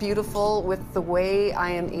feel beautiful with the way I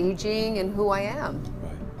am aging and who I am.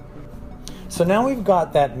 Right. So now we've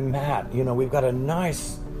got that matte, we've got a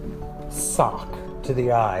nice sock to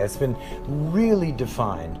the eye. It's been really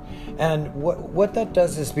defined. And what that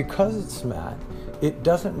does is, because it's matte, it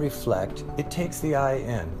doesn't reflect, it takes the eye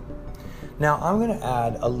in. Now I'm going to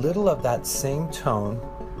add a little of that same tone,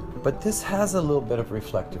 but this has a little bit of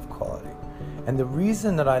reflective quality. And the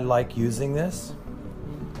reason that I like using this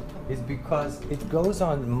is because it goes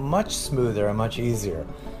on much smoother and much easier,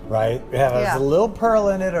 right? It has a little pearl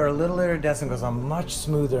in it or a little iridescent, goes on much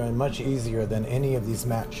smoother and much easier than any of these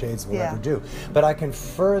matte shades will ever do. But I can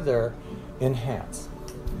further enhance.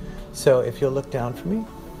 So if you'll look down for me,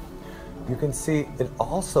 you can see it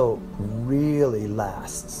also really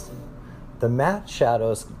lasts. The matte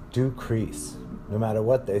shadows do crease, no matter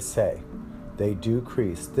what they say. They do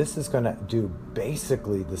crease. This is going to do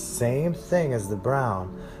basically the same thing as the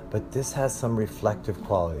brown, but this has some reflective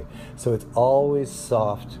quality. So it's always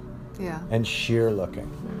soft and sheer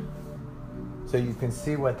looking. So you can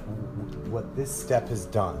see what this step has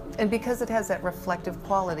done. And because it has that reflective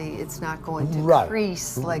quality, it's not going to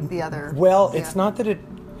crease like the other. Well, it's not that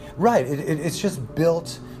it's just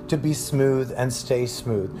built to be smooth and stay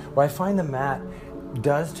smooth. Where I find the matte,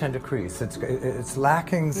 does tend to crease. It's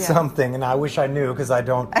lacking something, and I wish I knew because I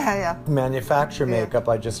don't manufacture makeup.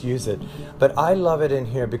 I just use it. But I love it in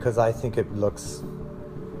here because I think it looks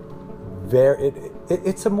very.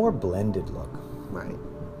 It's a more blended look. Right.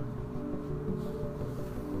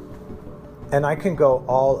 And I can go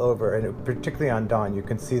all over, and particularly on Dawn, you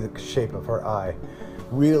can see the shape of her eye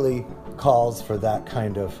really calls for that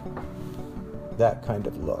kind of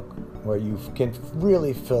look, where you can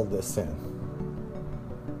really fill this in.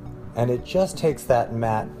 And it just takes that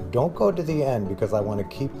matte. Don't go to the end because I want to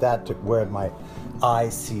keep that to where my eye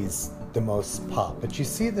sees the most pop. But you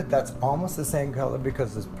see that that's almost the same color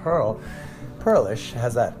because this pearlish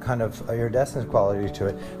has that kind of iridescent quality to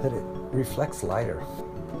it, that it reflects lighter.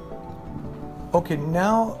 Okay,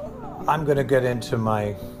 now I'm going to get into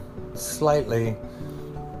my slightly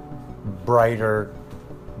brighter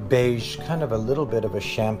beige, kind of a little bit of a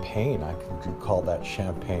champagne. I could call that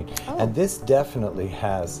champagne. Oh. And this definitely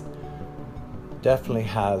has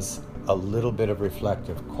a little bit of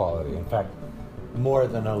reflective quality. In fact, more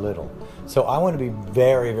than a little. So I want to be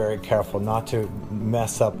very, very careful not to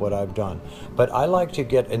mess up what I've done. But I like to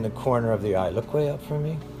get in the corner of the eye. Look way up for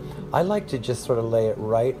me. I like to just sort of lay it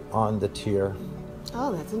right on the tear.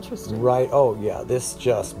 Oh, that's interesting. Right, oh yeah, this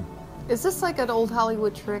just... Is this like an old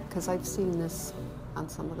Hollywood trick? Because I've seen this on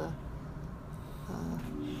some of the...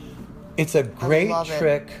 It's a great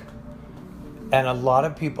trick, and a lot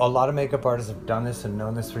of makeup artists have done this and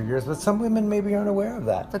known this for years, but some women maybe aren't aware of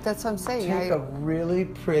that. But that's what I'm saying. Take a really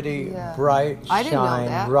pretty, bright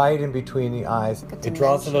shine right in between the eyes. It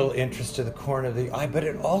draws a little interest to the corner of the eye, but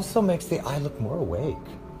it also makes the eye look more awake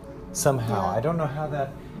somehow. I don't know how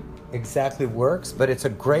that exactly works, but it's a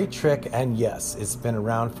great trick, and yes, it's been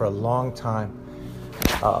around for a long time.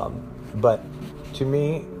 But to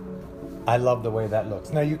me, I love the way that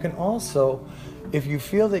looks. Now you can also, if you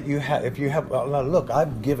feel that you have, well, look,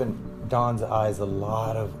 I've given Dawn's eyes a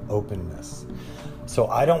lot of openness, so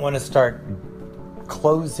I don't want to start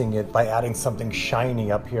closing it by adding something shiny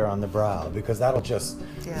up here on the brow, because that'll just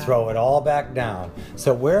throw it all back down.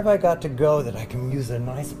 So where have I got to go that I can use a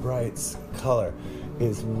nice bright color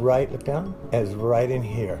is right, look down, is right in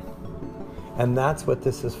here. And that's what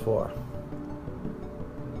this is for.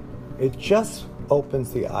 It just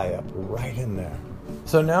opens the eye up right in there.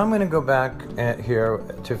 So now I'm going to go back here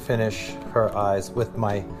to finish her eyes with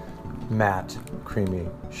my matte creamy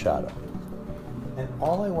shadow. And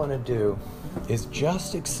all I want to do is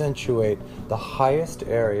just accentuate the highest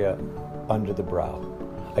area under the brow.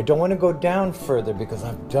 I don't want to go down further because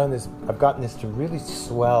I've gotten this to really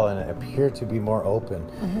swell and appear to be more open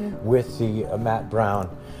with the matte brown.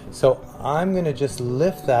 So I'm going to just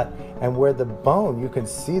lift that, and where the bone, you can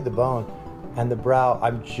see the bone and the brow,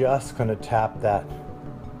 I'm just going to tap that.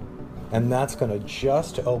 And that's going to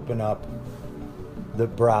just open up the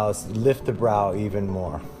brows, lift the brow even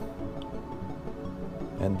more.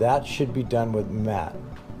 And that should be done with matte,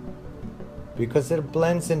 because it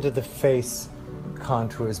blends into the face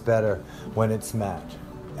contours better when it's matte,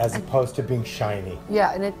 as opposed to being shiny.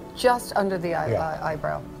 Yeah, and it just under the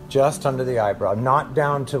eyebrow. Just under the eyebrow, not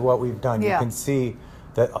down to what we've done. You can see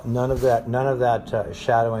that none of that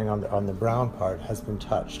shadowing on the brown part has been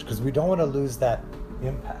touched, because we don't want to lose that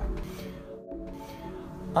impact.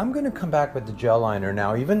 I'm going to come back with the gel liner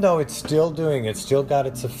now, even though it's still got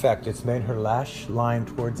its effect. It's made her lash line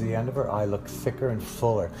towards the end of her eye look thicker and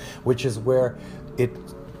fuller, which is where it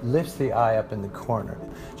lifts the eye up in the corner.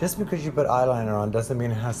 Just because you put eyeliner on doesn't mean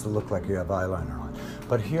it has to look like you have eyeliner on.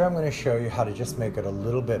 But here I'm going to show you how to just make it a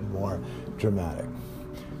little bit more dramatic.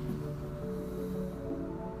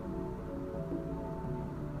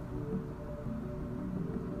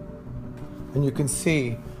 And you can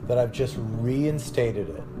see that I've just reinstated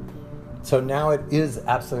it. So now it is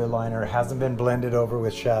absolutely a liner. It hasn't been blended over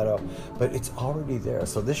with shadow, but it's already there.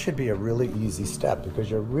 So this should be a really easy step, because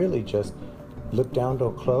you're really just look down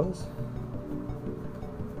to close.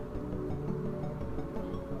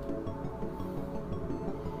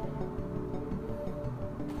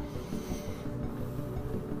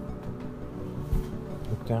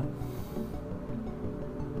 Look down.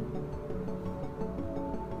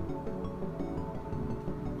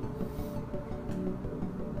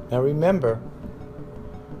 Now remember,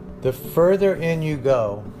 the further in you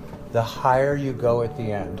go, the higher you go at the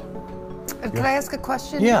end. Can I ask a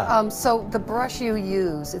question? Yeah. So the brush you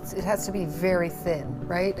use, it has to be very thin,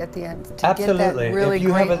 right, at the end, to get that really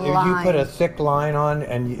great line. If you put a thick line on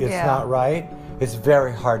and it's not right, it's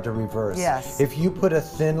very hard to reverse. Yes. If you put a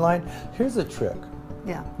thin line, here's a trick.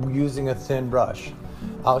 Yeah. Using a thin brush.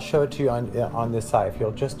 I'll show it to you on this side. If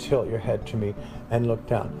you'll just tilt your head to me and look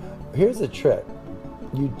down. Here's a trick.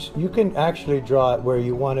 you can actually draw it where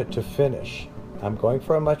you want it to finish. I'm going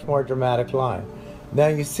for a much more dramatic line. Now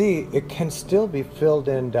you see, it can still be filled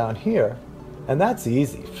in down here, and that's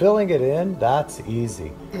easy. Filling it in, that's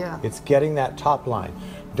easy. Yeah. It's getting that top line.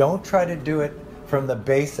 Don't try to do it from the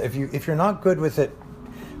base. If you're not good with it,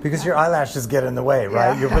 because your eyelashes get in the way,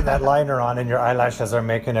 right? Yeah. You put that liner on and your eyelashes are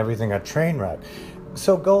making everything a train wreck.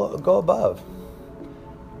 So go above.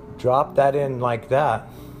 Drop that in like that,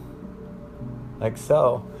 like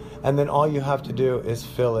so. And then all you have to do is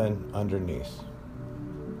fill in underneath.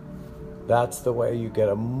 That's the way you get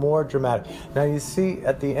a more dramatic. Now you see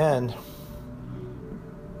at the end,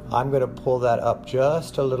 I'm going to pull that up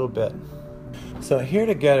just a little bit. So here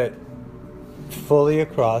to get it fully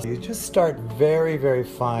across, you just start very, very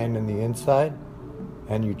fine in the inside,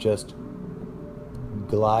 and you just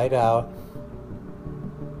glide out,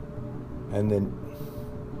 and then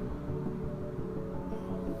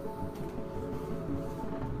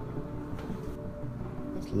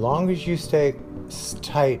as long as you stay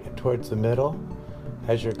tight towards the middle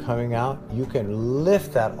as you're coming out, you can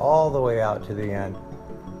lift that all the way out to the end,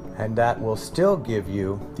 and that will still give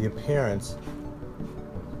you the appearance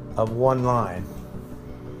of one line.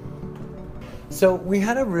 So we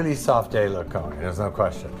had a really soft day look going, there's no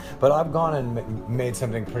question. But I've gone and made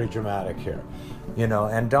something pretty dramatic here, you know,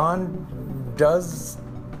 and Dawn does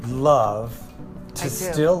love to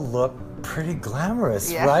still look pretty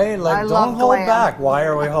glamorous, right? Like, don't hold back. Why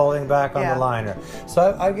are we holding back on the liner?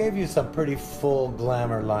 So I gave you some pretty full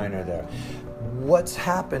glamour liner there. What's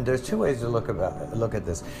happened, there's two ways to look at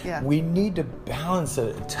this. We need to balance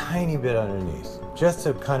it a tiny bit underneath, just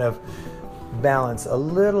to kind of balance a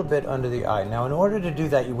little bit under the eye. Now, in order to do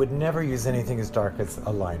that, you would never use anything as dark as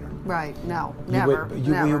a liner. Right, no, never.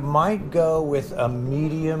 You might go with a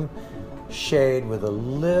medium shade with a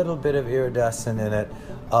little bit of iridescent in it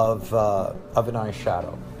of an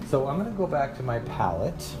eyeshadow. So I'm going to go back to my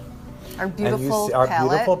palette. Our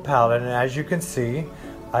beautiful palette, and as you can see,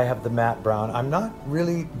 I have the matte brown. I'm not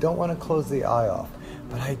really, don't want to close the eye off,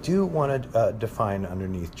 but I do want to define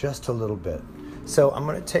underneath just a little bit. So I'm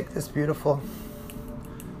going to take this beautiful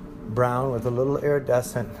brown with a little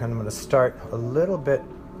iridescent, and I'm going to start a little bit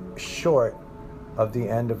short of the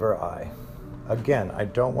end of her eye. Again, I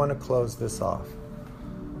don't want to close this off.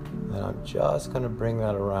 And I'm just going to bring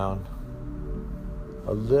that around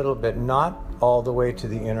a little bit, not all the way to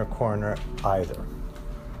the inner corner either.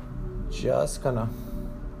 Just going to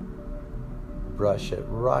brush it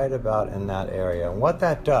right about in that area. And what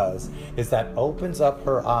that does is that opens up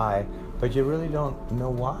her eye, but you really don't know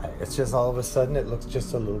why. It's just all of a sudden it looks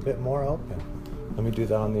just a little bit more open. Let me do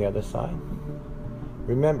that on the other side.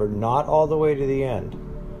 Remember, not all the way to the end,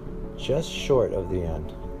 just short of the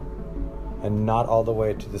end, and not all the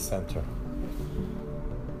way to the center.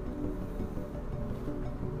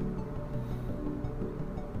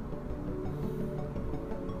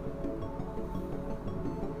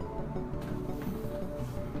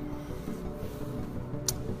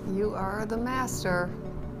 You are the master,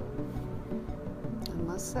 I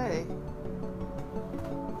must say.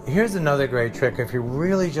 Here's another great trick. If you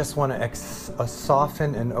really just want to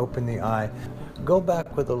soften and open the eye, go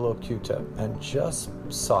back with a little Q-tip and just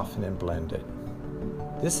soften and blend it.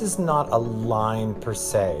 This is not a line per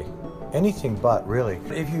se, anything but really.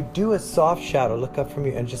 If you do a soft shadow, look up for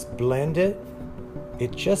me, and just blend it,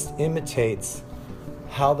 it just imitates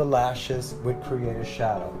how the lashes would create a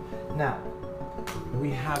shadow. Now, we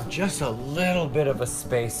have just a little bit of a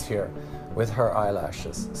space here with her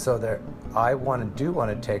eyelashes. So there, I want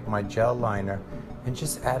to take my gel liner and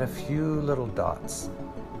just add a few little dots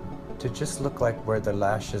to just look like where the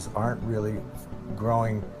lashes aren't really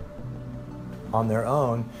growing on their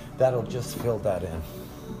own. That'll just fill that in.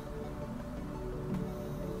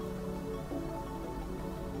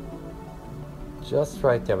 Just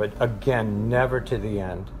right there, but again, never to the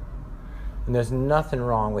end. And there's nothing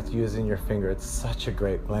wrong with using your finger. It's such a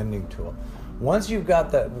great blending tool. Once you've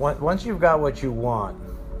got what you want,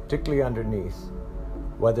 particularly underneath,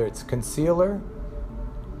 whether it's concealer,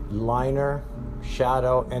 liner,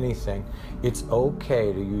 shadow, anything, it's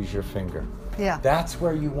okay to use your finger. Yeah. That's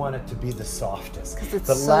where you want it to be the softest. It's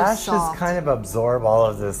the so lashes soft. kind of absorb all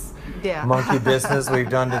of this monkey business we've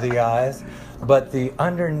done to the eyes, but the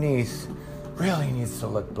underneath really needs to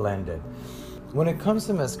look blended. When it comes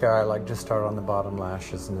to mascara, I like to start on the bottom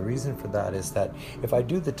lashes, and the reason for that is that if I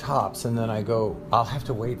do the tops and then I go, I'll have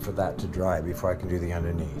to wait for that to dry before I can do the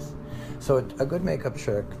underneath. So a good makeup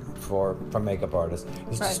trick for makeup artists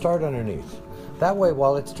is to start underneath. That way,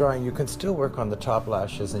 while it's drying, you can still work on the top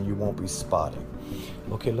lashes and you won't be spotting.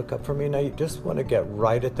 Okay, look up for me. Now you just want to get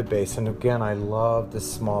right at the base. And again, I love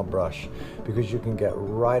this small brush because you can get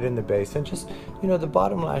right in the base. And just, you know, the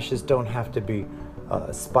bottom lashes don't have to be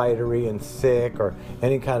spidery and thick or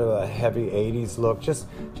any kind of a heavy 80s look. Just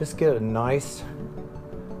get a nice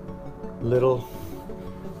little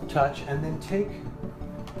touch, and then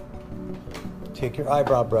take your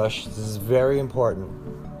eyebrow brush. This is very important.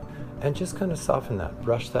 And just kind of soften that,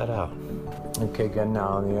 brush that out. Okay, again, now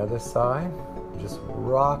on the other side, just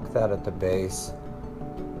rock that at the base.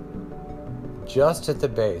 Just at the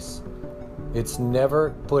base. It's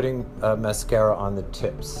never putting mascara on the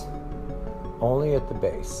tips. Only at the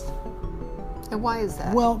base. And why is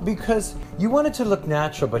that? Well, because you want it to look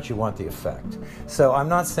natural, but you want the effect. So I'm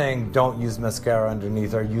not saying don't use mascara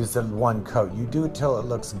underneath or use the one coat. You do it till it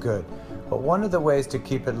looks good. But one of the ways to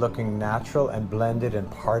keep it looking natural and blended and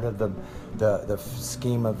part of the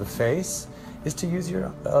scheme of the face is to use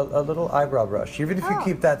a little eyebrow brush. Even if you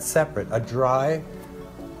keep that separate, a dry.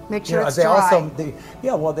 Make sure it's they dry.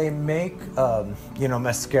 They make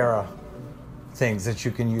mascara things that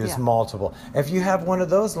you can use multiple. If you have one of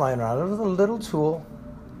those lying around, with a little tool,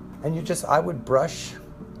 and I would brush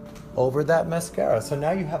over that mascara. So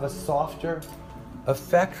now you have a softer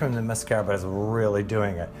effect from the mascara, but it's really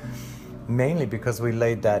doing it. Mainly because we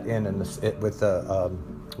laid that in with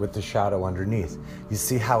the shadow underneath. You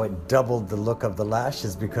see how it doubled the look of the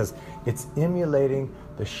lashes because it's emulating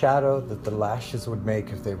the shadow that the lashes would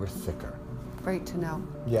make if they were thicker. Great to know.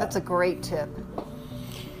 Yeah. That's a great tip.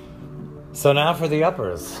 So now for the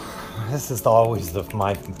uppers. This is always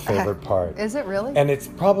my favorite part. Is it really? And it's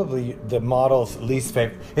probably the model's least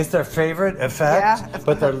favorite. It's their favorite effect,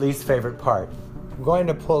 but their least favorite part. I'm going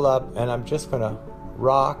to pull up, and I'm just going to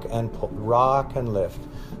rock and pull, rock and lift,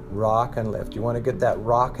 rock and lift. You want to get that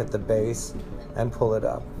rock at the base and pull it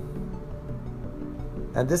up.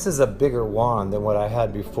 And this is a bigger wand than what I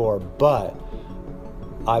had before, but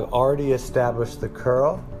I've already established the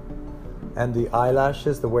curl and the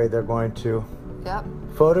eyelashes, the way they're going to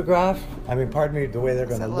photograph. Pardon me, the way they're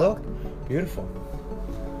going to look. Beautiful.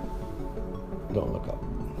 Don't look up.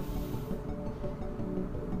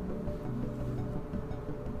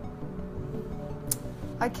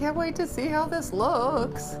 I can't wait to see how this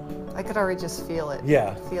looks. I could already just feel it.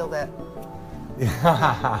 Yeah. Feel that.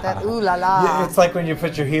 That ooh la la. Yeah, it's like when you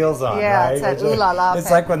put your heels on, right? It's that ooh la la. It's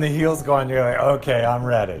like when the heels go on, you're like, okay, I'm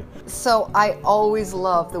ready. So I always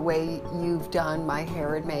love the way you've done my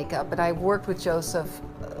hair and makeup, and I've worked with Joseph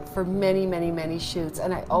for many, many, many shoots,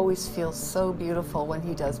 and I always feel so beautiful when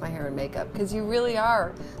he does my hair and makeup, because you really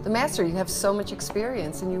are the master. You have so much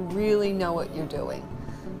experience, and you really know what you're doing.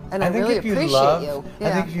 And I really appreciate you.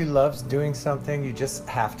 I think if you love doing something, you just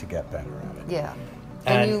have to get better at it. Yeah.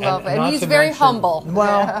 And you love it. And he's to very mention, humble.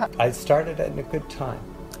 Well, I started it in a good time.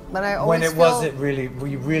 But I always when it wasn't really,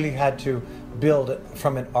 we really had to build it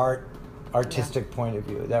from an artistic point of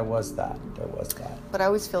view. There was that. But I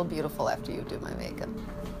always feel beautiful after you do my makeup.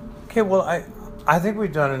 Okay, well, I think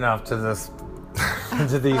we've done enough to this,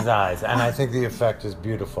 to these eyes, and I think the effect is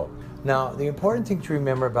beautiful. Now, the important thing to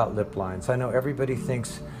remember about lip lines, I know everybody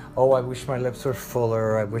thinks, oh, I wish my lips were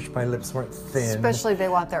fuller, I wish my lips weren't thin. Especially they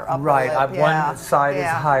want their upper lip. Right, one side is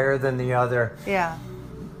higher than the other. Yeah.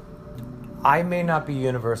 I may not be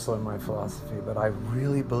universal in my philosophy, but I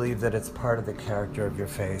really believe that it's part of the character of your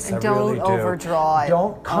face. And I really do. Don't overdraw it.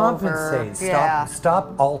 Don't compensate.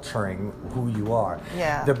 Stop altering who you are.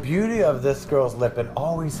 Yeah. The beauty of this girl's lip, it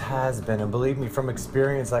always has been, and believe me, from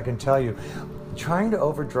experience, I can tell you, trying to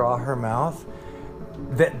overdraw her mouth,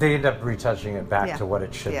 they end up retouching it back to what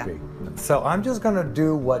it should be. So I'm just going to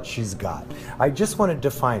do what she's got. I just want to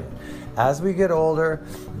define it. As we get older,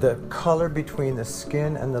 the color between the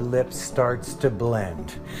skin and the lips starts to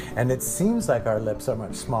blend. And it seems like our lips are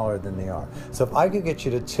much smaller than they are. So if I could get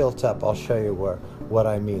you to tilt up, I'll show you what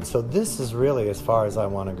I mean. So this is really as far as I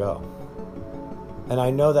want to go. And I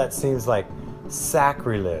know that seems like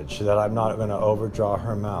sacrilege, that I'm not going to overdraw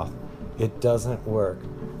her mouth. It doesn't work.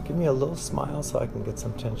 Give me a little smile so I can get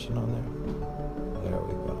some tension on there. There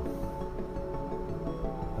we go.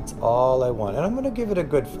 That's all I want. And I'm going to give it a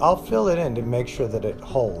good, I'll fill it in to make sure that it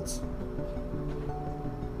holds.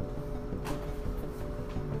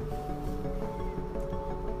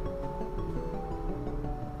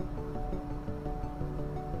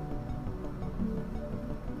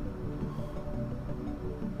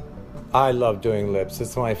 I love doing lips.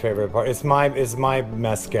 It's my favorite part. It's my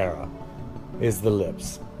mascara, is the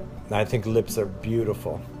lips. And I think lips are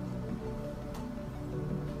beautiful.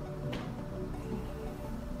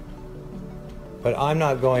 But I'm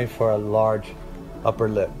not going for a large upper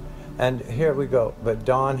lip. And here we go. But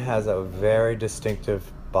Dawn has a very distinctive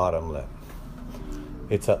bottom lip.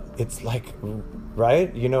 it's like,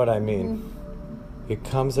 right? You know what I mean? It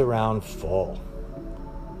comes around full.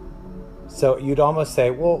 So you'd almost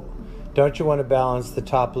say, well, don't you want to balance the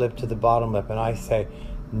top lip to the bottom lip? And I say,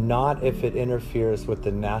 not if it interferes with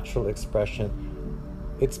the natural expression.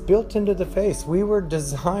 It's built into the face. We were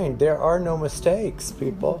designed. There are no mistakes,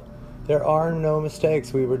 people. There are no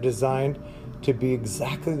mistakes. We were designed to be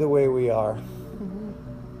exactly the way we are.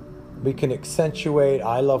 We can accentuate.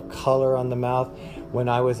 I love color on the mouth. When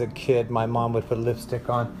I was a kid, my mom would put lipstick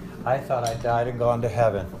on. I thought I died and gone to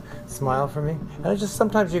heaven. Smile for me. And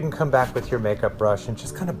sometimes you can come back with your makeup brush and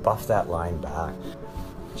just kind of buff that line back.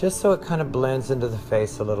 Just so it kind of blends into the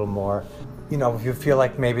face a little more. You know, if you feel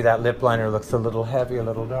like maybe that lip liner looks a little heavy, a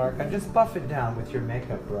little dark, and just buff it down with your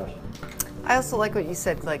makeup brush. I also like what you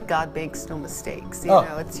said, like God makes no mistakes. You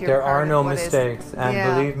know, it's your there heart are no what mistakes, is,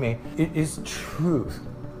 and believe me, it is truth.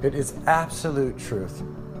 It is absolute truth.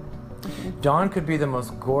 Dawn could be the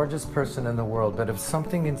most gorgeous person in the world, but if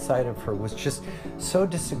something inside of her was just so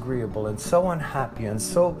disagreeable and so unhappy and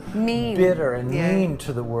so mean, bitter and mean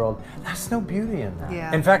to the world, there's no beauty in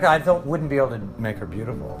that. In fact, I wouldn't be able to make her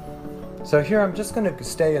beautiful. So here I'm just going to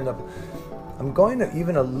stay in the, I'm going to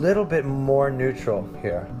even a little bit more neutral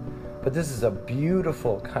here. But this is a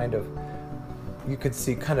beautiful kind of, you could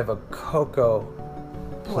see kind of a cocoa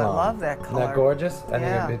plum. Oh, I love that color. Isn't that gorgeous? I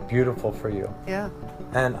think it'd be beautiful for you. Yeah.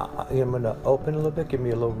 And I'm going to open a little bit, give me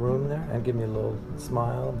a little room there, and give me a little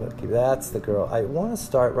smile. But that's the girl. I want to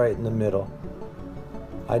start right in the middle.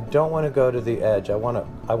 I don't want to go to the edge. I want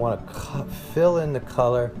to fill in the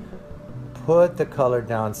color, put the color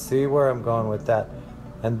down, see where I'm going with that.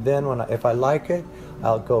 And then if I like it,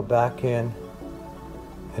 I'll go back in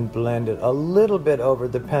and blend it a little bit over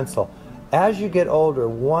the pencil. As you get older,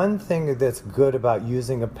 one thing that's good about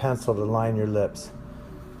using a pencil to line your lips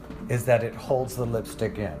is that it holds the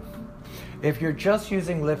lipstick in. If you're just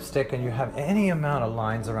using lipstick and you have any amount of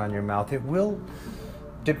lines around your mouth, it will,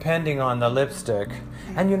 depending on the lipstick.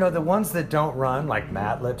 And you know, the ones that don't run, like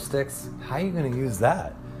matte lipsticks, how are you going to use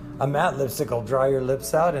that? A matte lipstick will dry your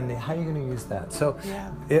lips out, and how are you going to use that? So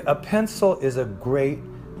a pencil is a great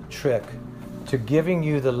trick to giving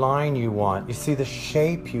you the line you want. You see the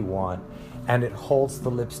shape you want, and it holds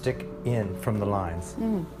the lipstick in from the lines.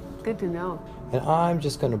 Good to know. And I'm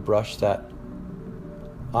just going to brush that.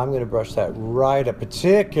 I'm going to brush that right up,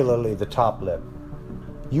 particularly the top lip.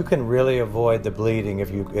 You can really avoid the bleeding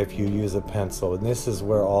if you use a pencil, and this is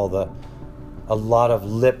where a lot of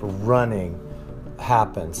lip running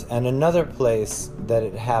happens. And another place that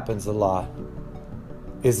it happens a lot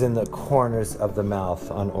is in the corners of the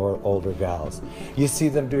mouth on older gals. You see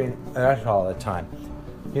them doing that all the time.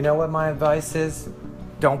 You know what my advice is?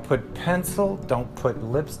 Don't put pencil, don't put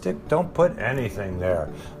lipstick, don't put anything there.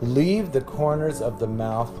 Leave the corners of the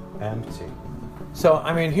mouth empty. So,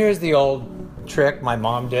 I mean, here's the old trick. My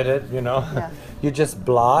mom did it, you know. You just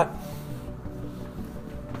blot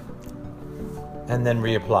and then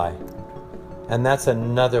reapply. And that's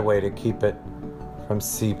another way to keep it from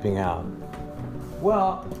seeping out.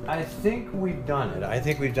 Well, I think we've done it. I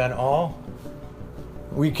think we've done all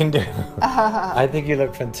we can do. I think you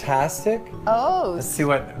look fantastic. Oh. Let's see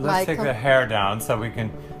let's take the hair down so we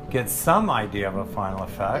can get some idea of a final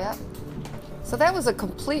effect. Yeah. So that was a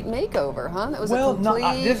complete makeover, huh? That was well, a complete...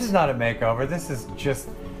 no, this is not a makeover. This is just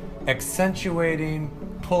accentuating,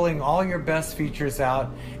 pulling all your best features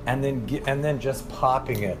out, and then just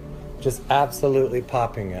popping it. Just absolutely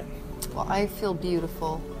popping it. Well, I feel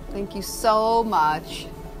beautiful. Thank you so much.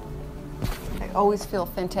 I always feel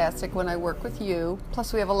fantastic when I work with you.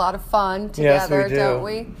 Plus, we have a lot of fun together, don't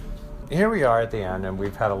we? Here we are at the end, and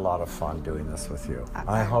we've had a lot of fun doing this with you.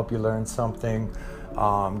 I hope you learned something.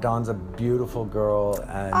 Dawn's a beautiful girl,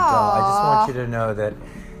 and I just want you to know that.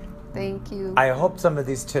 Thank you. I hope some of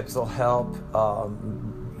these tips will help.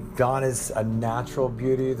 Dawn is a natural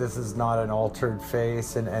beauty. This is not an altered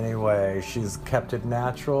face in any way. She's kept it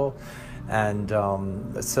natural. And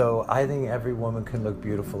so I think every woman can look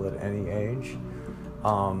beautiful at any age.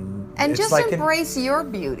 And just like embrace your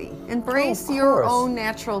beauty. Embrace your own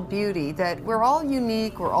natural beauty, that we're all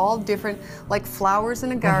unique, we're all different. Like flowers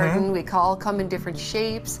in a garden, we all come in different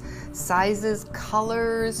shapes, sizes,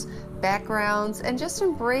 colors, backgrounds, and just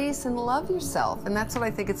embrace and love yourself. And that's what I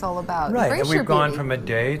think it's all about. Right, embrace and we've gone beauty. from a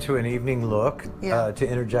day to an evening look to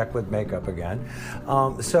interject with makeup again.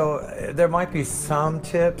 So there might be some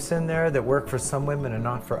tips in there that work for some women and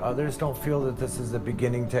not for others. Don't feel that this is a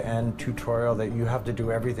beginning to end tutorial that you have to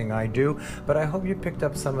do everything I do, but I hope you picked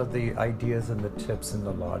up some of the ideas and the tips and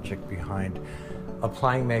the logic behind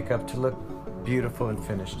applying makeup to look beautiful and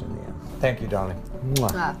finished in the end. Thank you, darling.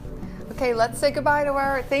 Mwah. Okay, let's say goodbye to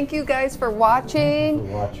our. Thank you guys for watching.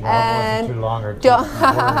 And wasn't too long or too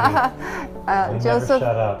Joseph,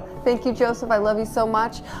 shut up. Thank you, Joseph. I love you so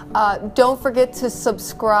much. Don't forget to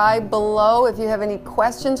subscribe below. If you have any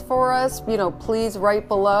questions for us, please write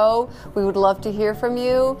below. We would love to hear from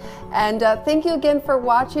you. And thank you again for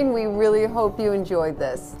watching. We really hope you enjoyed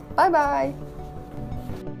this. Bye-bye.